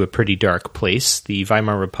descended into a pretty dark place. The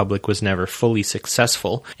Weimar Republic was never fully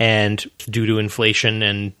successful, and due to inflation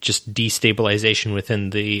and just destabilization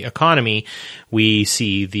within the economy, we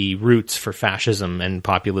see the roots for fascism and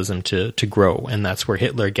populism to grow, and that's where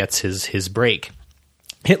Hitler gets his break.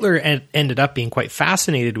 Hitler ended up being quite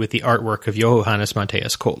fascinated with the artwork of Johannes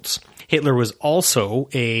Matthias Koltz. Hitler was also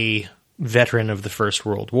a veteran of the First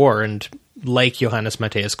World War, and like Johannes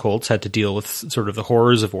Matthias Koltz, had to deal with sort of the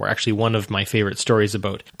horrors of war. Actually, one of my favorite stories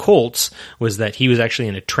about Koltz was that he was actually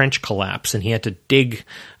in a trench collapse, and he had to dig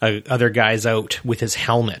other guys out with his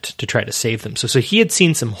helmet to try to save them. So he had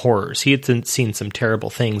seen some horrors. He had seen some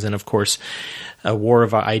terrible things, and of course, a war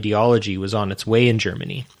of ideology was on its way in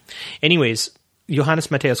Germany. Anyways,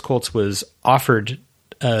 Johannes Matthias Koltz was offered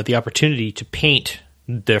the opportunity to paint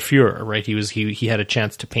the Führer, right? He had a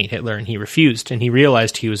chance to paint Hitler, and he refused, and he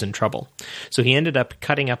realized he was in trouble. So he ended up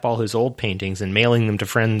cutting up all his old paintings and mailing them to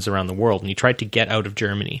friends around the world, and he tried to get out of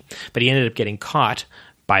Germany, but he ended up getting caught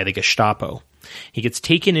by the Gestapo. He gets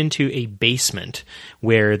taken into a basement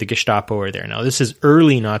where the Gestapo are there. Now, this is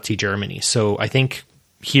early Nazi Germany, so I think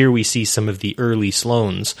here we see some of the early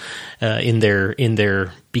Sloans in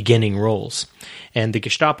their beginning roles. And the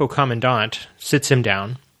Gestapo commandant sits him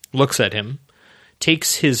down, looks at him,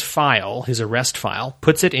 takes his file, his arrest file,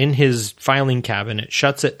 puts it in his filing cabinet,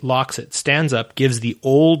 shuts it, locks it, stands up, gives the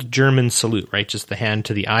old German salute, right, just the hand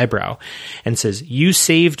to the eyebrow, and says, "You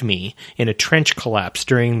saved me in a trench collapse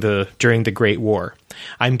during the Great War.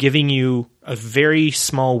 I'm giving you a very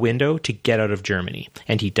small window to get out of Germany."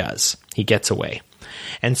 And he does. He gets away.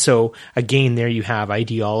 And so, again, there you have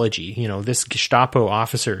ideology. You know, this Gestapo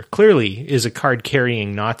officer clearly is a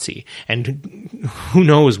card-carrying Nazi, and who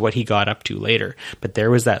knows what he got up to later. But there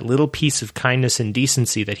was that little piece of kindness and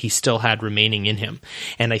decency that he still had remaining in him.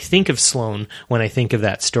 And I think of Sloan when I think of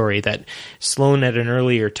that story, that Sloan at an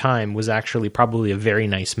earlier time was actually probably a very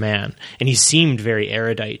nice man. And he seemed very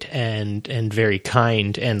erudite and very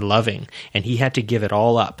kind and loving. And he had to give it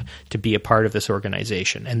all up to be a part of this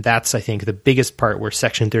organization. And that's, I think, the biggest part where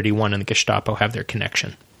Section 31 and the Gestapo have their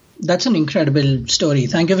connection. That's an incredible story.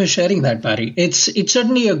 Thank you for sharing that, Barry. It's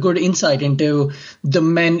certainly a good insight into the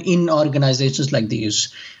men in organizations like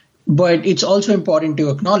these. But it's also important to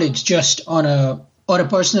acknowledge, just on a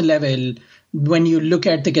personal level, when you look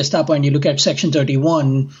at the Gestapo and you look at Section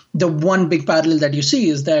 31, the one big parallel that you see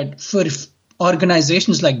is that for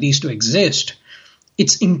organizations like these to exist,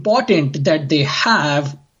 it's important that they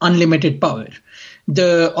have unlimited power.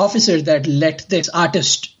 The officer that let this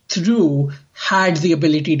artist through had the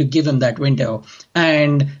ability to give him that window.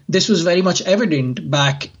 And this was very much evident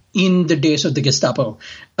back in the days of the Gestapo.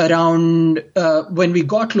 Around when we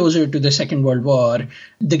got closer to the Second World War,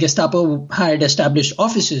 the Gestapo had established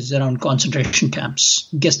offices around concentration camps.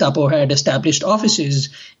 Gestapo had established offices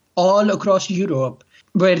all across Europe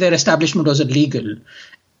where their establishment was illegal.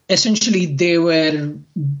 Essentially, they were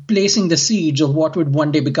placing the seeds of what would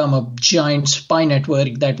one day become a giant spy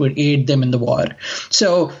network that would aid them in the war.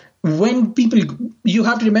 So when you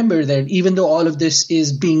have to remember that even though all of this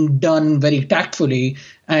is being done very tactfully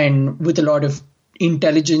and with a lot of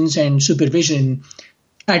intelligence and supervision,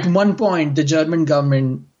 at one point, the German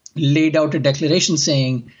government laid out a declaration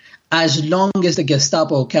saying, as long as the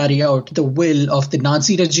Gestapo carry out the will of the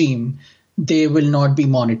Nazi regime, they will not be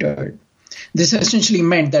monitored. This essentially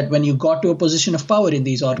meant that when you got to a position of power in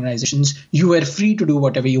these organizations, you were free to do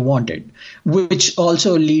whatever you wanted, which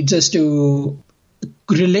also leads us to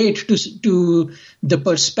relate to the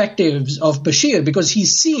perspectives of Bashir, because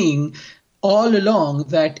he's seeing all along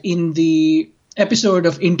that in the episode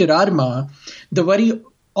of Inter Arma, the very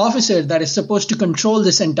officer that is supposed to control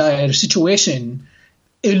this entire situation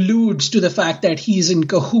alludes to the fact that he's in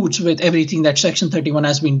cahoots with everything that Section 31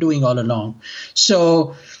 has been doing all along.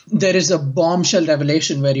 So there is a bombshell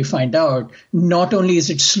revelation where you find out not only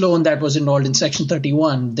is it Sloan that was involved in Section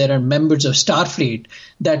 31, there are members of Starfleet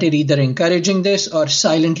that are either encouraging this or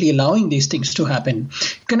silently allowing these things to happen.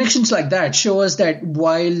 Connections like that show us that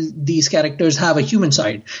while these characters have a human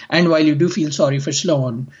side, and while you do feel sorry for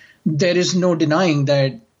Sloan, there is no denying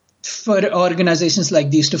that for organizations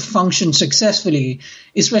like these to function successfully,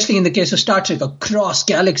 especially in the case of Star Trek, across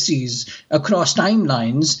galaxies, across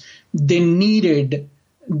timelines, their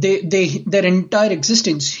entire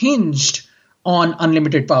existence hinged on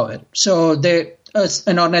unlimited power. So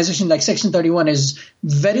an organization like Section 31 is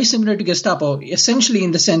very similar to Gestapo, essentially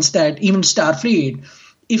in the sense that even Starfleet,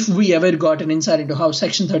 if we ever got an insight into how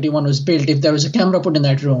Section 31 was built, if there was a camera put in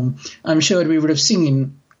that room, I'm sure we would have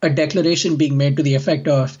seen a declaration being made to the effect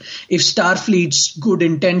of, if Starfleet's good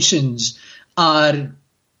intentions are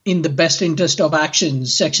in the best interest of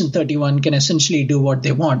actions, Section 31 can essentially do what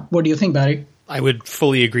they want. What do you think, Barry? I would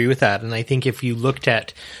fully agree with that. And I think if you looked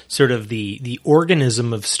at sort of the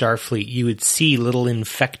organism of Starfleet, you would see little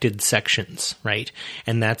infected sections, right?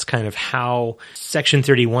 And that's kind of how Section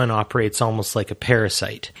 31 operates, almost like a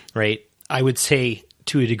parasite, right? I would say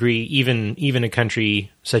to a degree, even a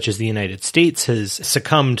country such as the United States has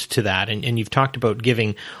succumbed to that. And you've talked about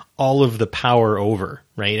giving all of the power over,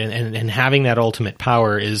 right? And having that ultimate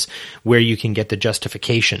power is where you can get the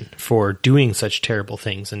justification for doing such terrible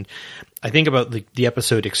things. And I think about the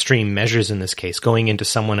episode Extreme Measures in this case, going into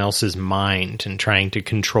someone else's mind and trying to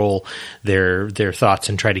control their thoughts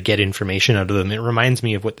and try to get information out of them. It reminds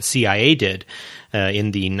me of what the CIA did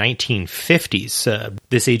in the 1950s.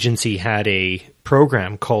 This agency had a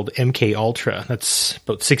program called MK Ultra that's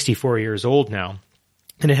about 64 years old now.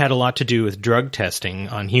 And it had a lot to do with drug testing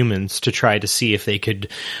on humans to try to see if they could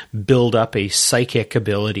build up a psychic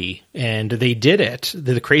ability. And they did it.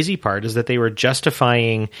 The crazy part is that they were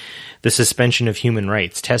justifying the suspension of human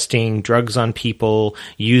rights, testing drugs on people,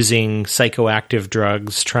 using psychoactive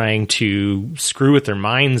drugs, trying to screw with their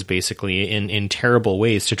minds basically in terrible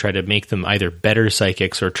ways to try to make them either better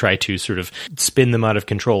psychics or try to sort of spin them out of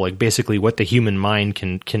control, like basically what the human mind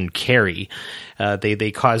can carry.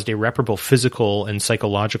 They caused irreparable physical and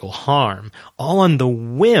psychological harm, all on the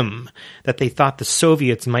whim that they thought the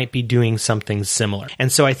Soviets might be doing something similar.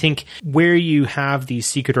 And so I think where you have these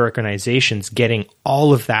secret organizations getting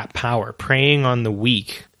all of that power, preying on the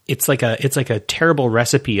weak, it's like a terrible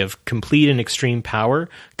recipe of complete and extreme power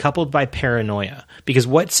coupled by paranoia. Because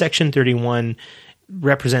what Section 31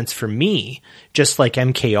 represents for me, just like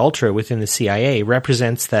MK Ultra within the CIA,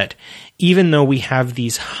 represents that even though we have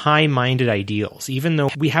these high-minded ideals, even though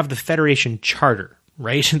we have the Federation Charter,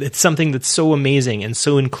 right? It's something that's so amazing and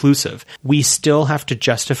so inclusive, we still have to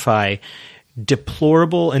justify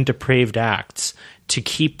deplorable and depraved acts to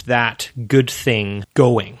keep that good thing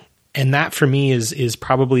going. And that for me is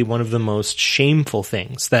probably one of the most shameful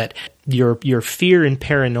things, that your fear and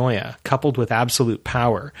paranoia coupled with absolute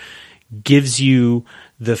power gives you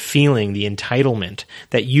the feeling, the entitlement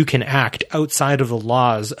that you can act outside of the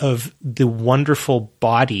laws of the wonderful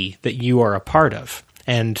body that you are a part of.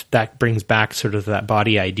 And that brings back sort of that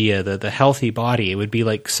body idea, the healthy body. It would be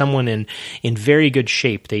like someone in very good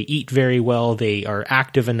shape. They eat very well. They are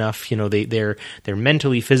active enough. They're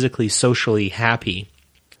mentally, physically, socially happy,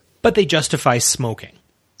 but they justify smoking.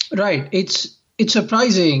 Right. It's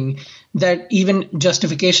surprising that even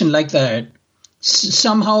justification like that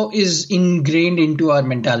somehow is ingrained into our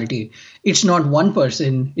mentality. It's not one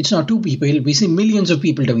person, it's not two people. We see millions of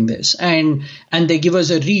people doing this, and they give us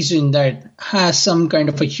a reason that has some kind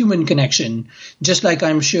of a human connection, just like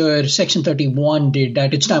I'm sure Section 31 did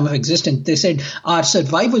at its time of existence. They said our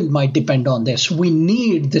survival might depend on this. We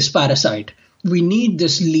need this parasite. We need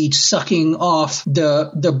this leech sucking off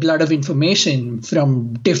the blood of information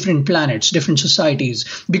from different planets, different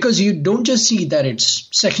societies, because you don't just see that it's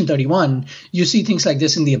Section 31. You see things like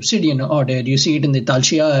this in the Obsidian Order. You see it in the Tal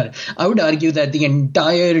Shiar. I would argue that the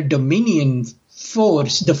entire Dominion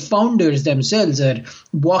force, the founders themselves, are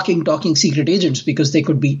walking, talking secret agents because they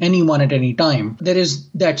could be anyone at any time. There is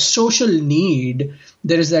that social need.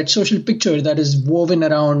 There is that social picture that is woven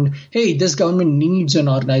around, hey, this government needs an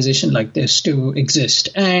organization like this to exist.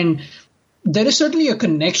 And there is certainly a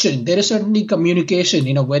connection. There is certainly communication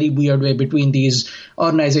in a very weird way between these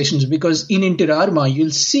organizations, because in Inter Arma, you'll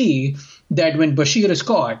see that when Bashir is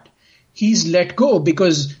caught, he's let go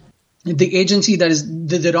because the agency that is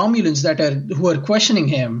the Romulans who are questioning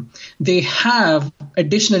him, they have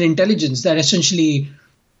additional intelligence that essentially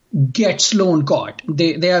gets Sloan caught.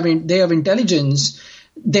 They have intelligence.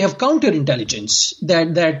 They have counterintelligence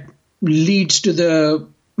that leads to the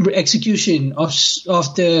execution of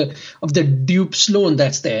the dupe Sloan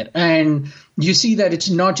that's there. And you see that it's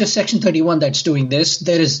not just Section 31 that's doing this.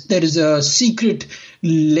 There is a secret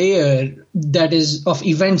layer that is of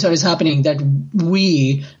events that is happening that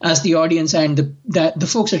we as the audience and the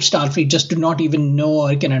folks at Starfleet just do not even know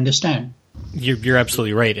or can understand. You're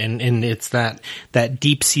absolutely right, and it's that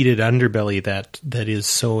deep-seated underbelly that is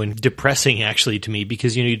so depressing, actually, to me,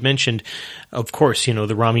 because you'd mentioned, of course, the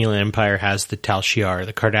Romulan Empire has the Tal Shiar,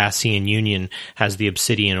 the Cardassian Union has the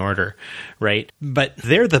Obsidian Order, right? But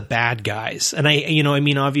they're the bad guys, and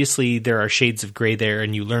obviously there are shades of gray there,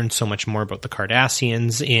 and you learn so much more about the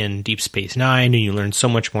Cardassians in Deep Space Nine, and you learn so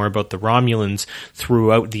much more about the Romulans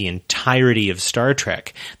throughout the entirety of Star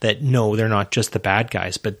Trek. That no, they're not just the bad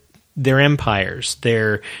guys, but they're empires.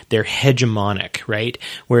 They're hegemonic, right?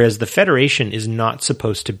 Whereas the Federation is not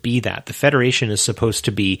supposed to be that. The Federation is supposed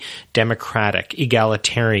to be democratic,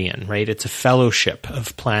 egalitarian, right? It's a fellowship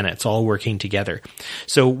of planets all working together.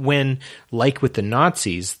 So when, like with the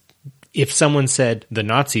Nazis, if someone said the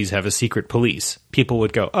Nazis have a secret police, people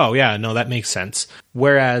would go, oh yeah, no, that makes sense.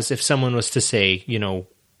 Whereas if someone was to say,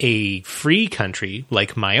 a free country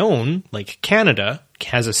like my own, like Canada,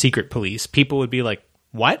 has a secret police, people would be like,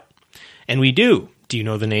 what? And we do. Do you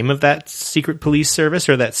know the name of that secret police service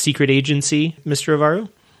or that secret agency, Mr. Avaru?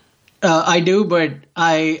 I do, but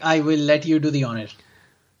I will let you do the honor.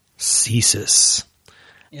 CSUS.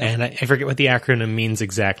 Yeah. And I forget what the acronym means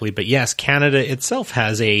exactly, but yes, Canada itself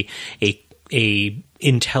has a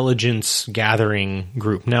intelligence gathering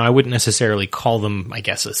group. Now, I wouldn't necessarily call them, I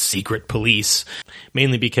guess, a secret police,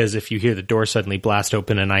 mainly because if you hear the door suddenly blast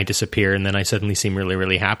open and I disappear and then I suddenly seem really,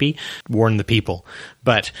 really happy, warn the people.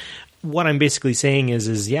 But what I'm basically saying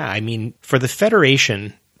is yeah, I mean, for the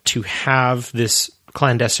Federation to have this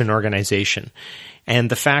clandestine organization,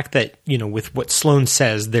 and the fact that, with what Sloan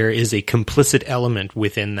says, there is a complicit element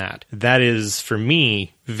within that. That is, for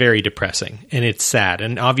me, very depressing. And it's sad.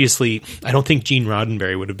 And obviously, I don't think Gene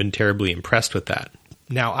Roddenberry would have been terribly impressed with that.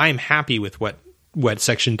 Now, I'm happy with what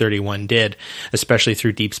Section 31 did, especially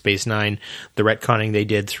through Deep Space Nine, the retconning they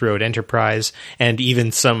did throughout Enterprise, and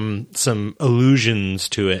even some allusions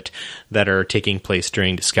to it that are taking place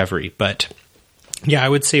during Discovery. But yeah, I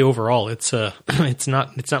would say overall, it's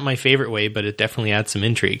not my favorite way, but it definitely adds some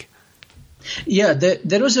intrigue. Yeah,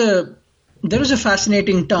 there was a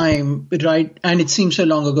fascinating time, right? And it seems so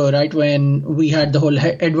long ago, right, when we had the whole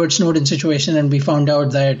Edward Snowden situation, and we found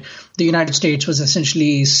out that the United States was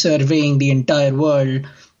essentially surveying the entire world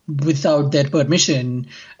without their permission.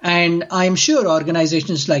 And I'm sure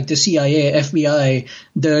organizations like the CIA, FBI,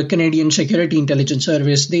 the Canadian Security Intelligence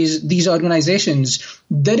Service, these organizations,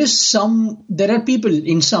 there are people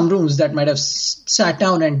in some rooms that might have sat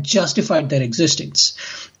down and justified their existence.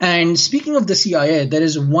 And speaking of the CIA, there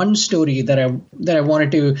is one story that I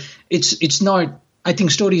wanted to, it's not, I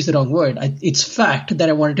think story is the wrong word. It's fact that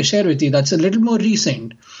I wanted to share with you that's a little more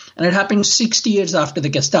recent. And it happened 60 years after the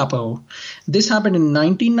Gestapo. This happened in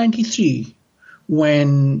 1993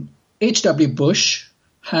 when H.W. Bush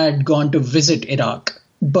had gone to visit Iraq.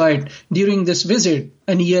 But during this visit,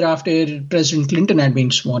 a year after President Clinton had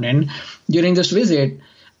been sworn in, during this visit,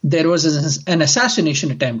 there was an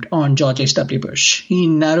assassination attempt on George H.W. Bush. He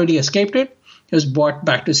narrowly escaped it. He was brought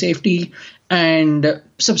back to safety, and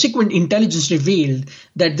subsequent intelligence revealed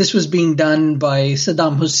that this was being done by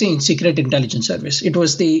Saddam Hussein's secret intelligence service. It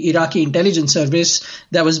was the Iraqi intelligence service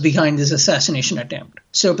that was behind this assassination attempt.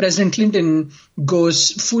 So President Clinton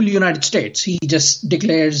goes full United States. He just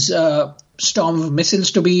declares a storm of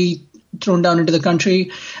missiles to be thrown down into the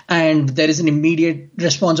country, and there is an immediate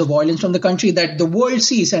response of violence from the country that the world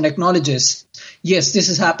sees and acknowledges, yes, this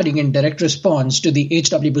is happening in direct response to the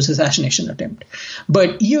H.W. Bush assassination attempt.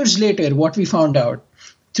 But years later, what we found out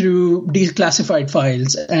through declassified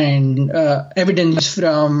files and evidence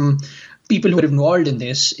from people who were involved in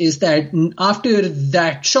this is that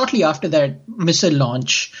shortly after that missile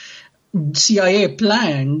launch, CIA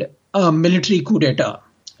planned a military coup d'etat.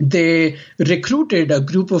 They recruited a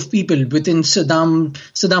group of people within Saddam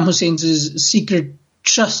Hussein's secret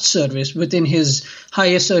trust service, within his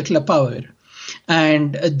highest circle of power.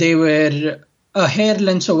 And they were a hair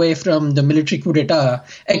length away from the military coup d'etat,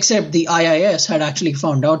 except the IIS had actually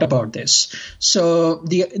found out about this. So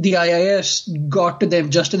the IIS got to them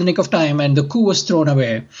just in the nick of time, and the coup was thrown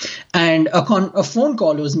away. And a phone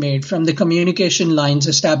call was made from the communication lines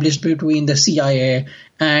established between the CIA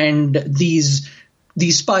and these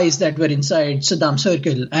spies that were inside Saddam's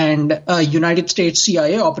circle. And a United States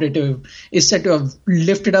CIA operative is said to have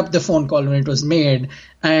lifted up the phone call when it was made,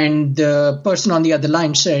 and the person on the other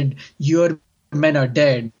line said, "Your men are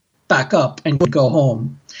dead, pack up and go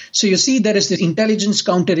home." So you see, there is this intelligence,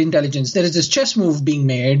 counterintelligence. There is this chess move being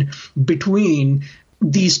made between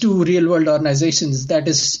these two real-world organizations that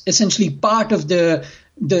is essentially part of the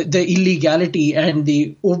illegality and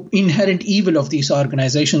the inherent evil of these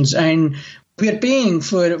organizations. And we are paying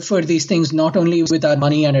for these things not only with our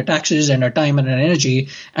money and our taxes and our time and our energy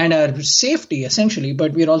and our safety, essentially,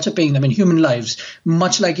 but we're also paying them in human lives.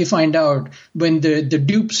 Much like you find out when the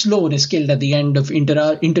dupe Sloan is killed at the end of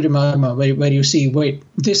Interim Arma, where you see, wait,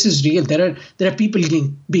 this is real. There are people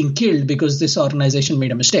being killed because this organization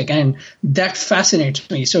made a mistake. And that fascinates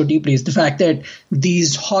me so deeply, is the fact that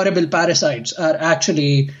these horrible parasites are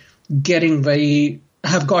actually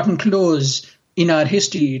have gotten close in our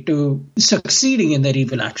history to succeeding in their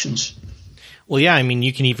evil actions. Well, yeah, I mean,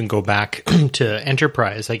 you can even go back to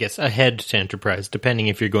Enterprise, I guess, ahead to Enterprise, depending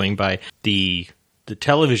if you're going by the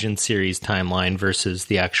television series timeline versus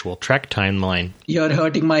the actual Trek timeline. You're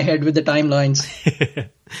hurting my head with the timelines.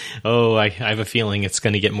 Oh, I have a feeling it's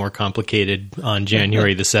going to get more complicated on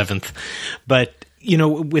January the 7th. But, you know,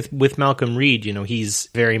 with Malcolm Reed, you know, he's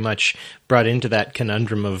very much brought into that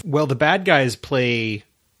conundrum of, well, the bad guys play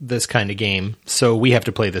this kind of game, so we have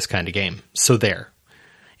to play this kind of game. So there.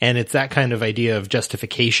 And it's that kind of idea of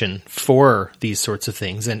justification for these sorts of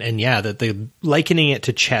things. And yeah, that the likening it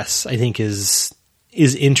to chess, I think, is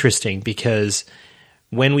interesting, because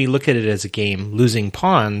when we look at it as a game, losing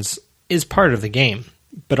pawns is part of the game,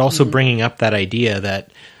 but also bringing up that idea that,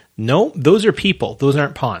 no, those are people. Those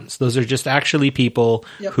aren't pawns. Those are just actually people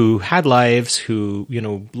who had lives, who, you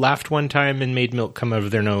know, laughed one time and made milk come out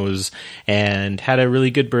of their nose, and had a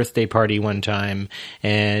really good birthday party one time,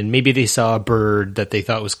 and maybe they saw a bird that they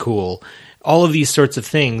thought was cool. All of these sorts of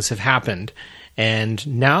things have happened, and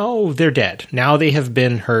now they're dead. Now they have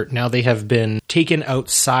been hurt. Now they have been taken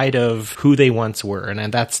outside of who they once were,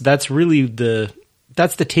 and that's really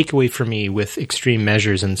that's the takeaway for me with Extreme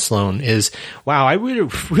Measures and Sloan is, wow, I would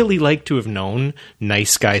have really liked to have known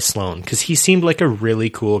Nice Guy Sloan, because he seemed like a really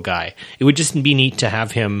cool guy. It would just be neat to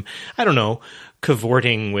have him, I don't know,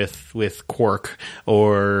 cavorting with Quark,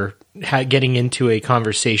 or getting into a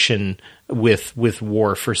conversation with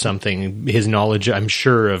Worf or something. His knowledge, I'm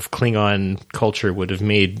sure, of Klingon culture would have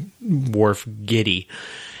made Worf giddy.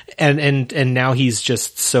 And now he's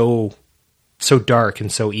just so dark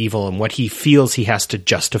and so evil, and what he feels he has to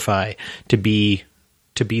justify to be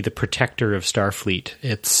the protector of Starfleet.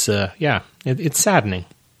 It's it's saddening.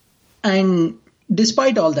 And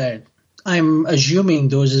despite all that, I'm assuming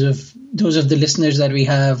those of the listeners that we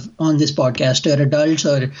have on this podcast are adults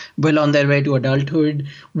or well on their way to adulthood.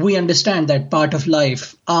 We understand that part of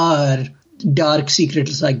life are dark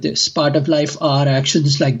secrets like this. Part of life are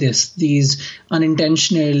actions like this. These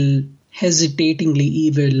unintentional, hesitatingly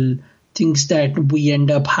evil things that we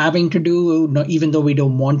end up having to do, even though we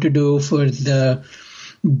don't want to do, for the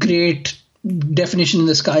great definition in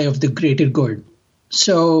the sky of the greater good.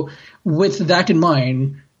 So with that in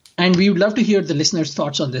mind, and we would love to hear the listeners'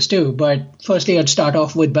 thoughts on this too, but firstly, I'd start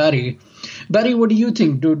off with Barry. Barry, what do you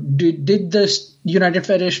think? Did the United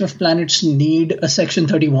Federation of Planets need a Section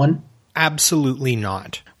 31? Absolutely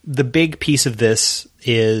not. The big piece of this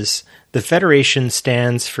is the Federation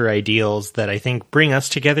stands for ideals that I think bring us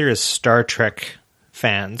together as Star Trek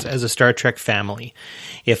fans, as a Star Trek family.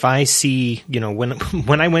 If I see, you know,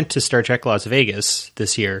 when I went to Star Trek Las Vegas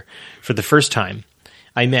this year for the first time,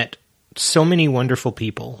 I met so many wonderful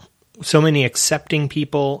people, so many accepting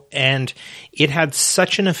people, and it had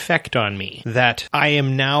such an effect on me that I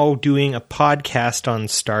am now doing a podcast on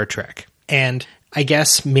Star Trek. And I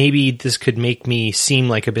guess maybe this could make me seem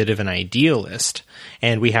like a bit of an idealist,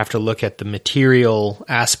 and we have to look at the material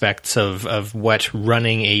aspects of what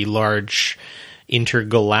running a large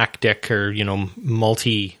intergalactic, or, you know,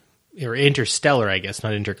 or interstellar, I guess,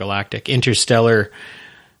 not intergalactic, interstellar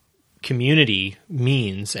community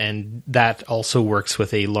means. And that also works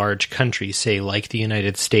with a large country, say like the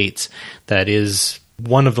United States, that is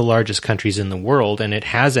one of the largest countries in the world, and it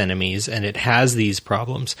has enemies, and it has these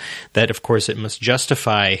problems that, of course, it must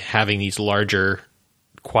justify having these larger,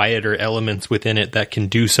 quieter elements within it that can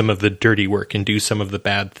do some of the dirty work and do some of the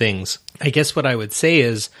bad things. I guess what I would say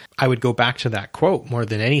is, I would go back to that quote more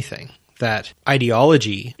than anything, that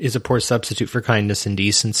ideology is a poor substitute for kindness and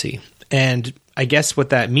decency. And I guess what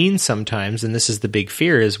that means sometimes, and this is the big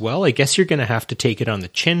fear, is, well, I guess you're going to have to take it on the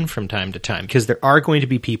chin from time to time, because there are going to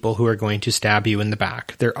be people who are going to stab you in the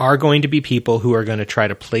back. There are going to be people who are going to try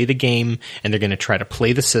to play the game, and they're going to try to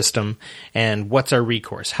play the system. And what's our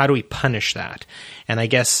recourse? How do we punish that? And I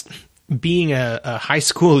guess being a high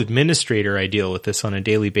school administrator, I deal with this on a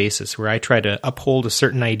daily basis, where I try to uphold a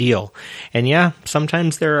certain ideal. And yeah,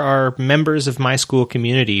 sometimes there are members of my school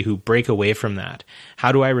community who break away from that.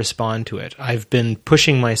 How do I respond to it? I've been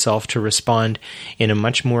pushing myself to respond in a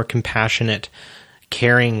much more compassionate,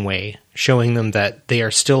 caring way, showing them that they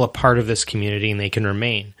are still a part of this community and they can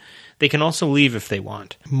remain. They can also leave if they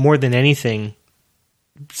want. More than anything,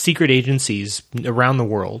 secret agencies around the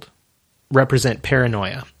world represent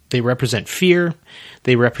paranoia. They represent fear.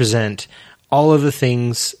 They represent all of the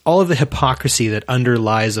things, all of the hypocrisy that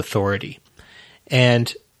underlies authority.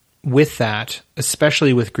 And with that,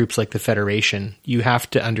 especially with groups like the Federation, you have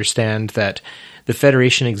to understand that the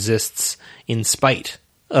Federation exists in spite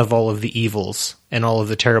of all of the evils and all of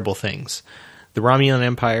the terrible things. The Romulan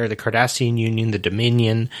Empire, the Cardassian Union, the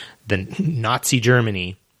Dominion, the Nazi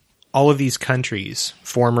Germany, all of these countries,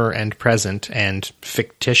 former and present and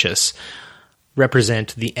fictitious,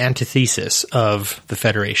 represent the antithesis of the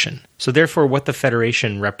Federation. So therefore, what the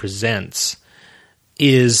Federation represents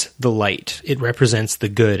is the light. It represents the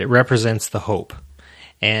good. It represents the hope.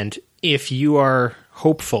 And if you are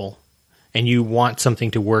hopeful and you want something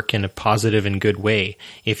to work in a positive and good way,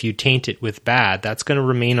 if you taint it with bad, that's going to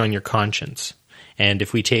remain on your conscience. And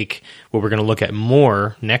if we take what we're going to look at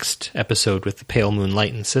more next episode with the Pale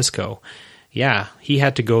Moonlight and Cisco, yeah, he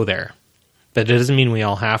had to go there. But it doesn't mean we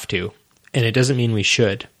all have to. And it doesn't mean we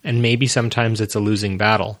should. And maybe sometimes it's a losing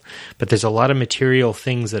battle. But there's a lot of material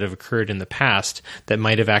things that have occurred in the past that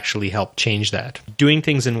might have actually helped change that. Doing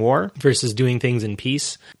things in war versus doing things in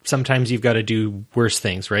peace, sometimes you've got to do worse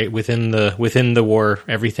things, right? Within the war,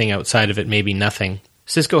 everything outside of it may be nothing.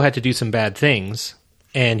 Cisco had to do some bad things,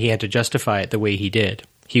 and he had to justify it the way he did.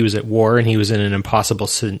 He was at war, and he was in an impossible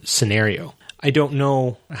scenario. I don't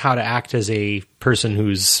know how to act as a person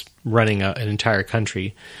who's running an entire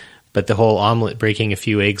country, but the whole omelet breaking a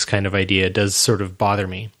few eggs kind of idea does sort of bother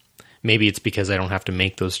me. Maybe it's because I don't have to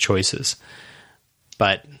make those choices.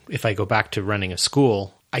 But if I go back to running a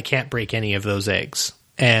school, I can't break any of those eggs.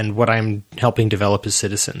 And what I'm helping develop is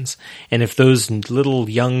citizens. And if those little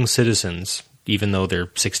young citizens, even though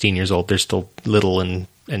they're 16 years old, they're still little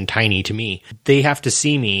and tiny to me, they have to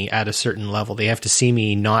see me at a certain level. They have to see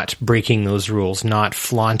me not breaking those rules, not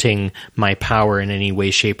flaunting my power in any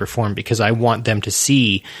way, shape, or form, because I want them to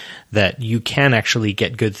see that you can actually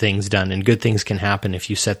get good things done and good things can happen if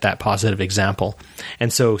you set that positive example.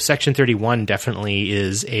 And so Section 31 definitely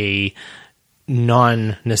is a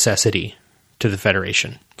non-necessity to the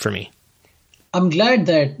Federation for me. I'm glad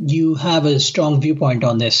that you have a strong viewpoint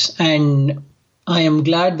on this, and I am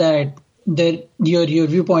glad that your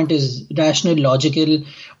viewpoint is rational, logical,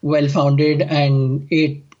 well-founded, and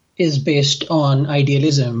it is based on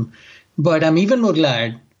idealism. But I'm even more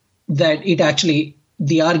glad that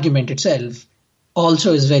the argument itself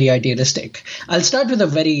also is very idealistic. I'll start with a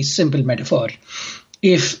very simple metaphor.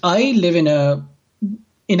 If I live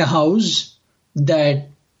in a house that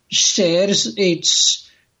shares its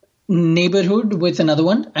neighborhood with another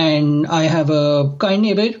one, and I have a kind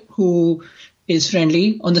neighbor who is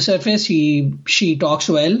friendly on the surface. She talks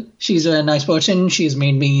well. She's a nice person. She's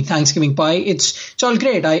made me Thanksgiving pie. It's all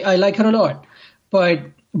great. I like her a lot. But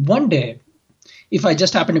one day, if I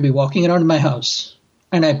just happen to be walking around my house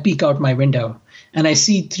and I peek out my window and I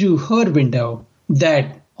see through her window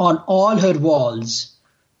that on all her walls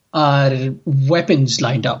are weapons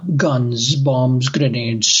lined up, guns, bombs,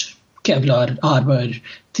 grenades, Kevlar, armor,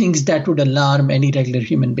 things that would alarm any regular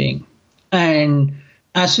human being. And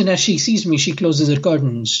as soon as she sees me, she closes her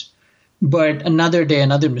curtains. But another day,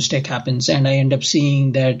 another mistake happens, and I end up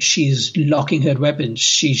seeing that she's locking her weapons.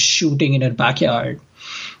 She's shooting in her backyard.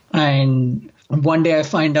 And one day I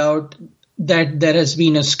find out that there has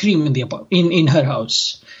been a scream in her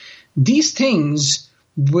house. These things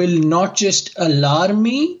will not just alarm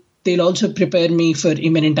me, they'll also prepare me for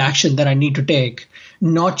imminent action that I need to take,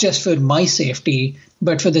 not just for my safety,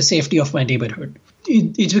 but for the safety of my neighborhood.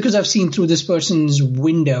 It's because I've seen through this person's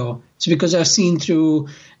window. It's because I've seen through,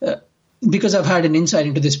 because I've had an insight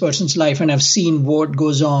into this person's life, and I've seen what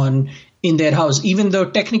goes on in their house, even though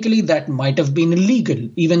technically that might have been illegal,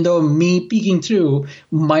 even though me peeking through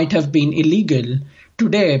might have been illegal.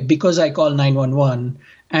 Today, because I call 911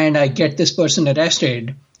 and I get this person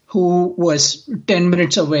arrested who was 10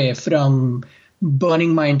 minutes away from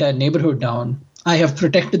burning my entire neighborhood down, I have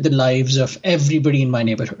protected the lives of everybody in my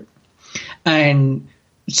neighborhood. And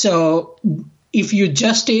so if you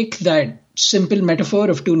just take that simple metaphor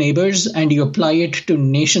of two neighbors and you apply it to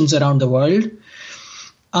nations around the world,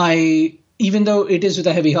 even though it is with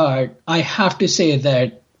a heavy heart, I have to say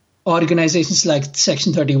that organizations like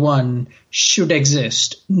Section 31 should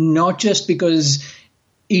exist, not just because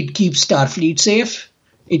it keeps Starfleet safe,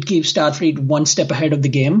 it keeps Starfleet one step ahead of the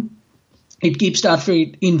game, it keeps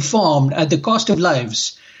Starfleet informed at the cost of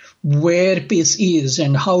lives where peace is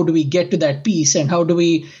and how do we get to that peace and how do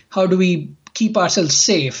we keep ourselves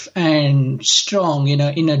safe and strong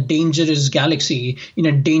in a dangerous galaxy, in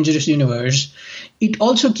a dangerous universe. It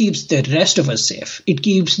also keeps the rest of us safe. It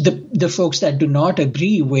keeps the folks that do not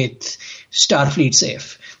agree with Starfleet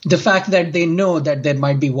safe. The fact that they know that there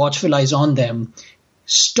might be watchful eyes on them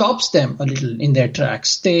stops them a little in their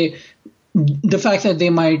tracks. The fact that they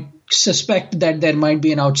might suspect that there might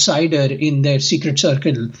be an outsider in their secret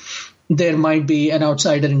circle, there might be an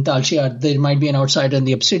outsider in Tal Shiar, there might be an outsider in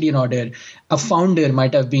the Obsidian Order, a founder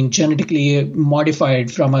might have been genetically modified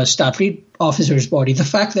from a Starfleet officer's body. The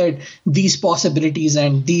fact that these possibilities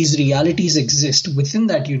and these realities exist within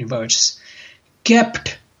that universe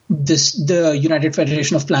kept the United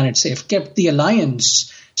Federation of Planets safe, kept the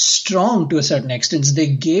Alliance strong to a certain extent. They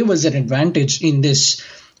gave us an advantage in this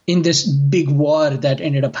big war that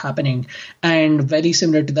ended up happening. And very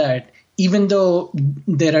similar to that, even though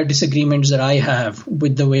there are disagreements that I have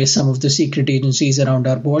with the way some of the secret agencies around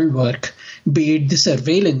our world work, be it the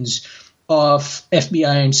surveillance of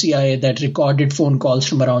FBI and CIA that recorded phone calls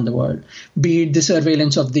from around the world, be it the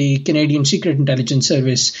surveillance of the Canadian Secret Intelligence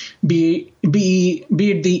Service, be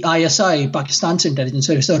it the ISI, Pakistan's intelligence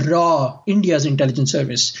service, or RAW, India's intelligence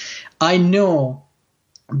service. I know,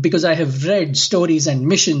 because I have read stories and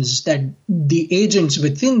missions that the agents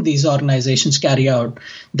within these organizations carry out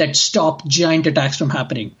that stop giant attacks from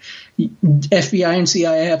happening. FBI and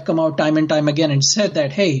CIA have come out time and time again and said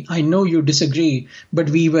that, hey, I know you disagree, but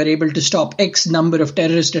we were able to stop X number of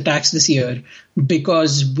terrorist attacks this year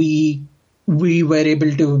because we were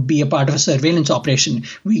able to be a part of a surveillance operation.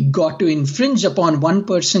 We got to infringe upon one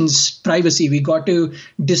person's privacy. We got to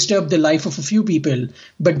disturb the life of a few people,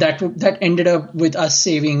 but that ended up with us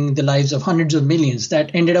saving the lives of hundreds of millions.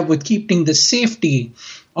 That ended up with keeping the safety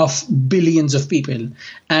of billions of people.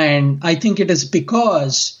 And I think it is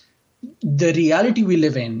because the reality we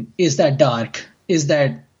live in is that dark, is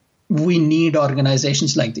that we need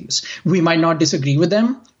organizations like these. We might not disagree with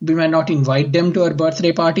them. We might not invite them to our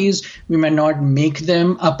birthday parties. We might not make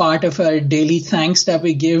them a part of our daily thanks that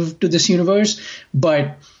we give to this universe.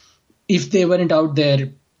 But if they weren't out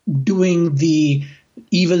there doing the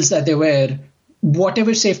evils that they were,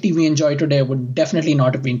 whatever safety we enjoy today would definitely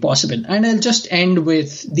not have been possible. And I'll just end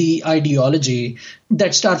with the ideology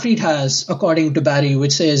that Starfleet has, according to Barry,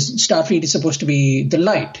 which says Starfleet is supposed to be the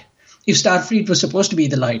light. If Starfleet was supposed to be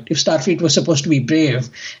the light, if Starfleet was supposed to be brave,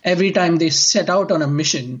 every time they set out on a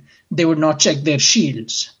mission, they would not check their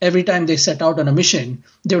shields. Every time they set out on a mission,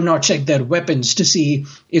 they would not check their weapons to see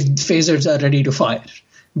if phasers are ready to fire.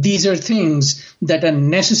 These are things that are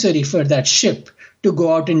necessary for that ship to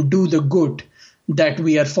go out and do the good that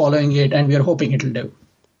we are following it and we are hoping it will do.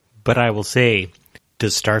 But I will say,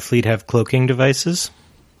 does Starfleet have cloaking devices?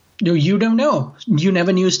 No, you don't know. You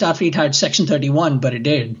never knew Starfleet had Section 31, but it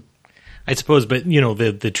did. I suppose, but,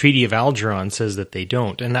 the Treaty of Algeron says that they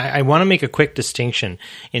don't. And I want to make a quick distinction.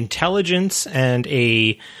 Intelligence and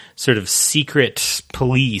a sort of secret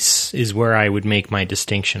police is where I would make my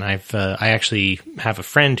distinction. I actually have a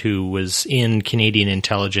friend who was in Canadian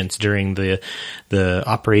intelligence during the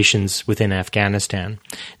operations within Afghanistan.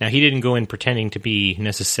 Now, he didn't go in pretending to be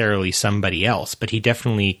necessarily somebody else, but he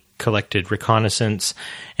definitely collected reconnaissance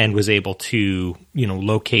and was able to,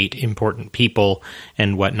 locate important people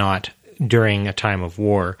and whatnot during a time of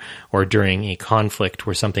war or during a conflict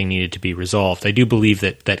where something needed to be resolved. I do believe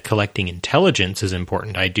that collecting intelligence is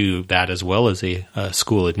important. I do that as well as a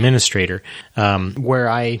school administrator. Where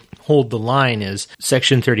I hold the line is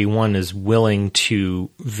Section 31 is willing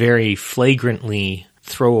to very flagrantly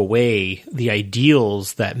throw away the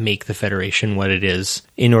ideals that make the Federation what it is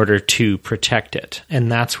in order to protect it.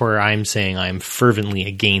 And that's where I'm saying I'm fervently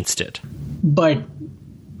against it. But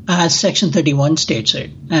as Section 31 states it,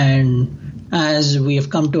 and as we have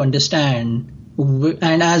come to understand,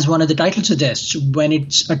 and as one of the titles suggests, when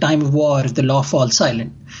it's a time of war, the law falls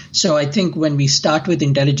silent. So I think when we start with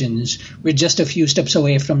intelligence, we're just a few steps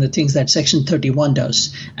away from the things that Section 31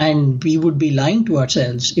 does. And we would be lying to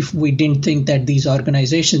ourselves if we didn't think that these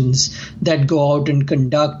organizations that go out and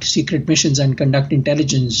conduct secret missions and conduct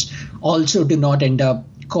intelligence also do not end up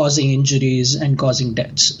causing injuries and causing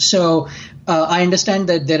deaths. So I understand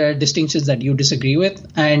that there are distinctions that you disagree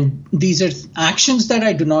with, and these are actions that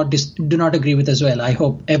I do not agree with as well. I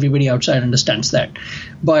hope everybody outside understands that.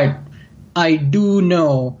 But I do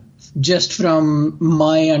know, just from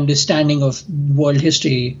my understanding of world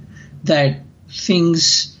history, that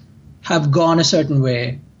things have gone a certain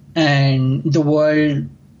way, and the world,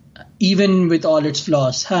 even with all its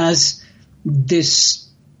flaws, has this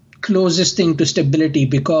closest thing to stability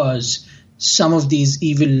because some of these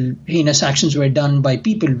evil, heinous actions were done by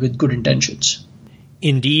people with good intentions.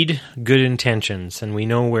 Indeed, good intentions, and we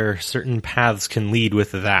know where certain paths can lead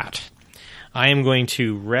with that. I am going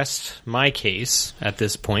to rest my case at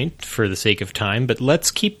this point for the sake of time, but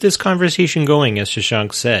let's keep this conversation going, as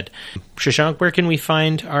Shashank said. Shashank, where can we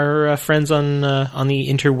find our friends on the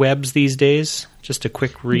interwebs these days? Just a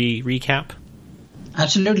quick recap.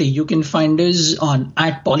 Absolutely. You can find us on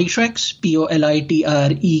 @PoliTreks,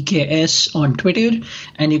 PoliTreks on Twitter,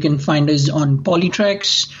 and you can find us on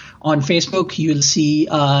PoliTreks on Facebook. You'll see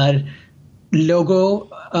our logo,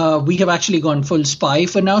 we have actually gone full spy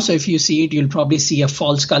for now. So if you see it, you'll probably see a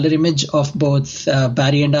false color image of both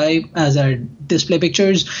Barry and I as our display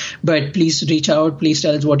pictures. But please reach out. Please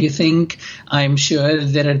tell us what you think. I'm sure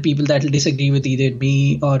there are people that will disagree with either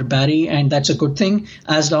me or Barry, and that's a good thing.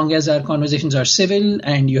 As long as our conversations are civil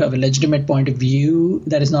and you have a legitimate point of view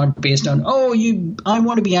that is not based on, I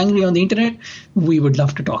want to be angry on the internet, we would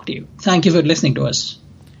love to talk to you. Thank you for listening to us.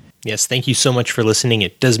 Yes, thank you so much for listening.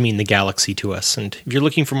 It does mean the galaxy to us. And if you're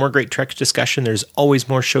looking for more great Trek discussion, there's always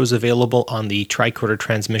more shows available on the Tricorder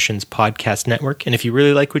Transmissions podcast network. And if you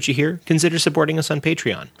really like what you hear, consider supporting us on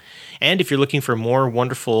Patreon. And if you're looking for more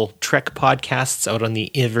wonderful Trek podcasts out on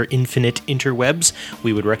the ever infinite interwebs,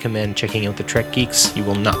 we would recommend checking out the Trek Geeks. You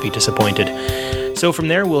will not be disappointed. So from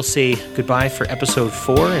there, we'll say goodbye for episode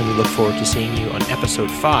 4, and we look forward to seeing you on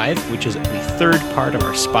episode 5, which is the third part of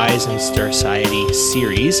our Spies in StarciEty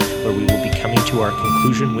series, where we will be coming to our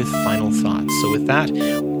conclusion with final thoughts. So with that,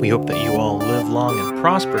 we hope that you all live long and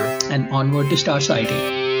prosper. And onward to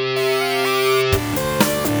StarciEty.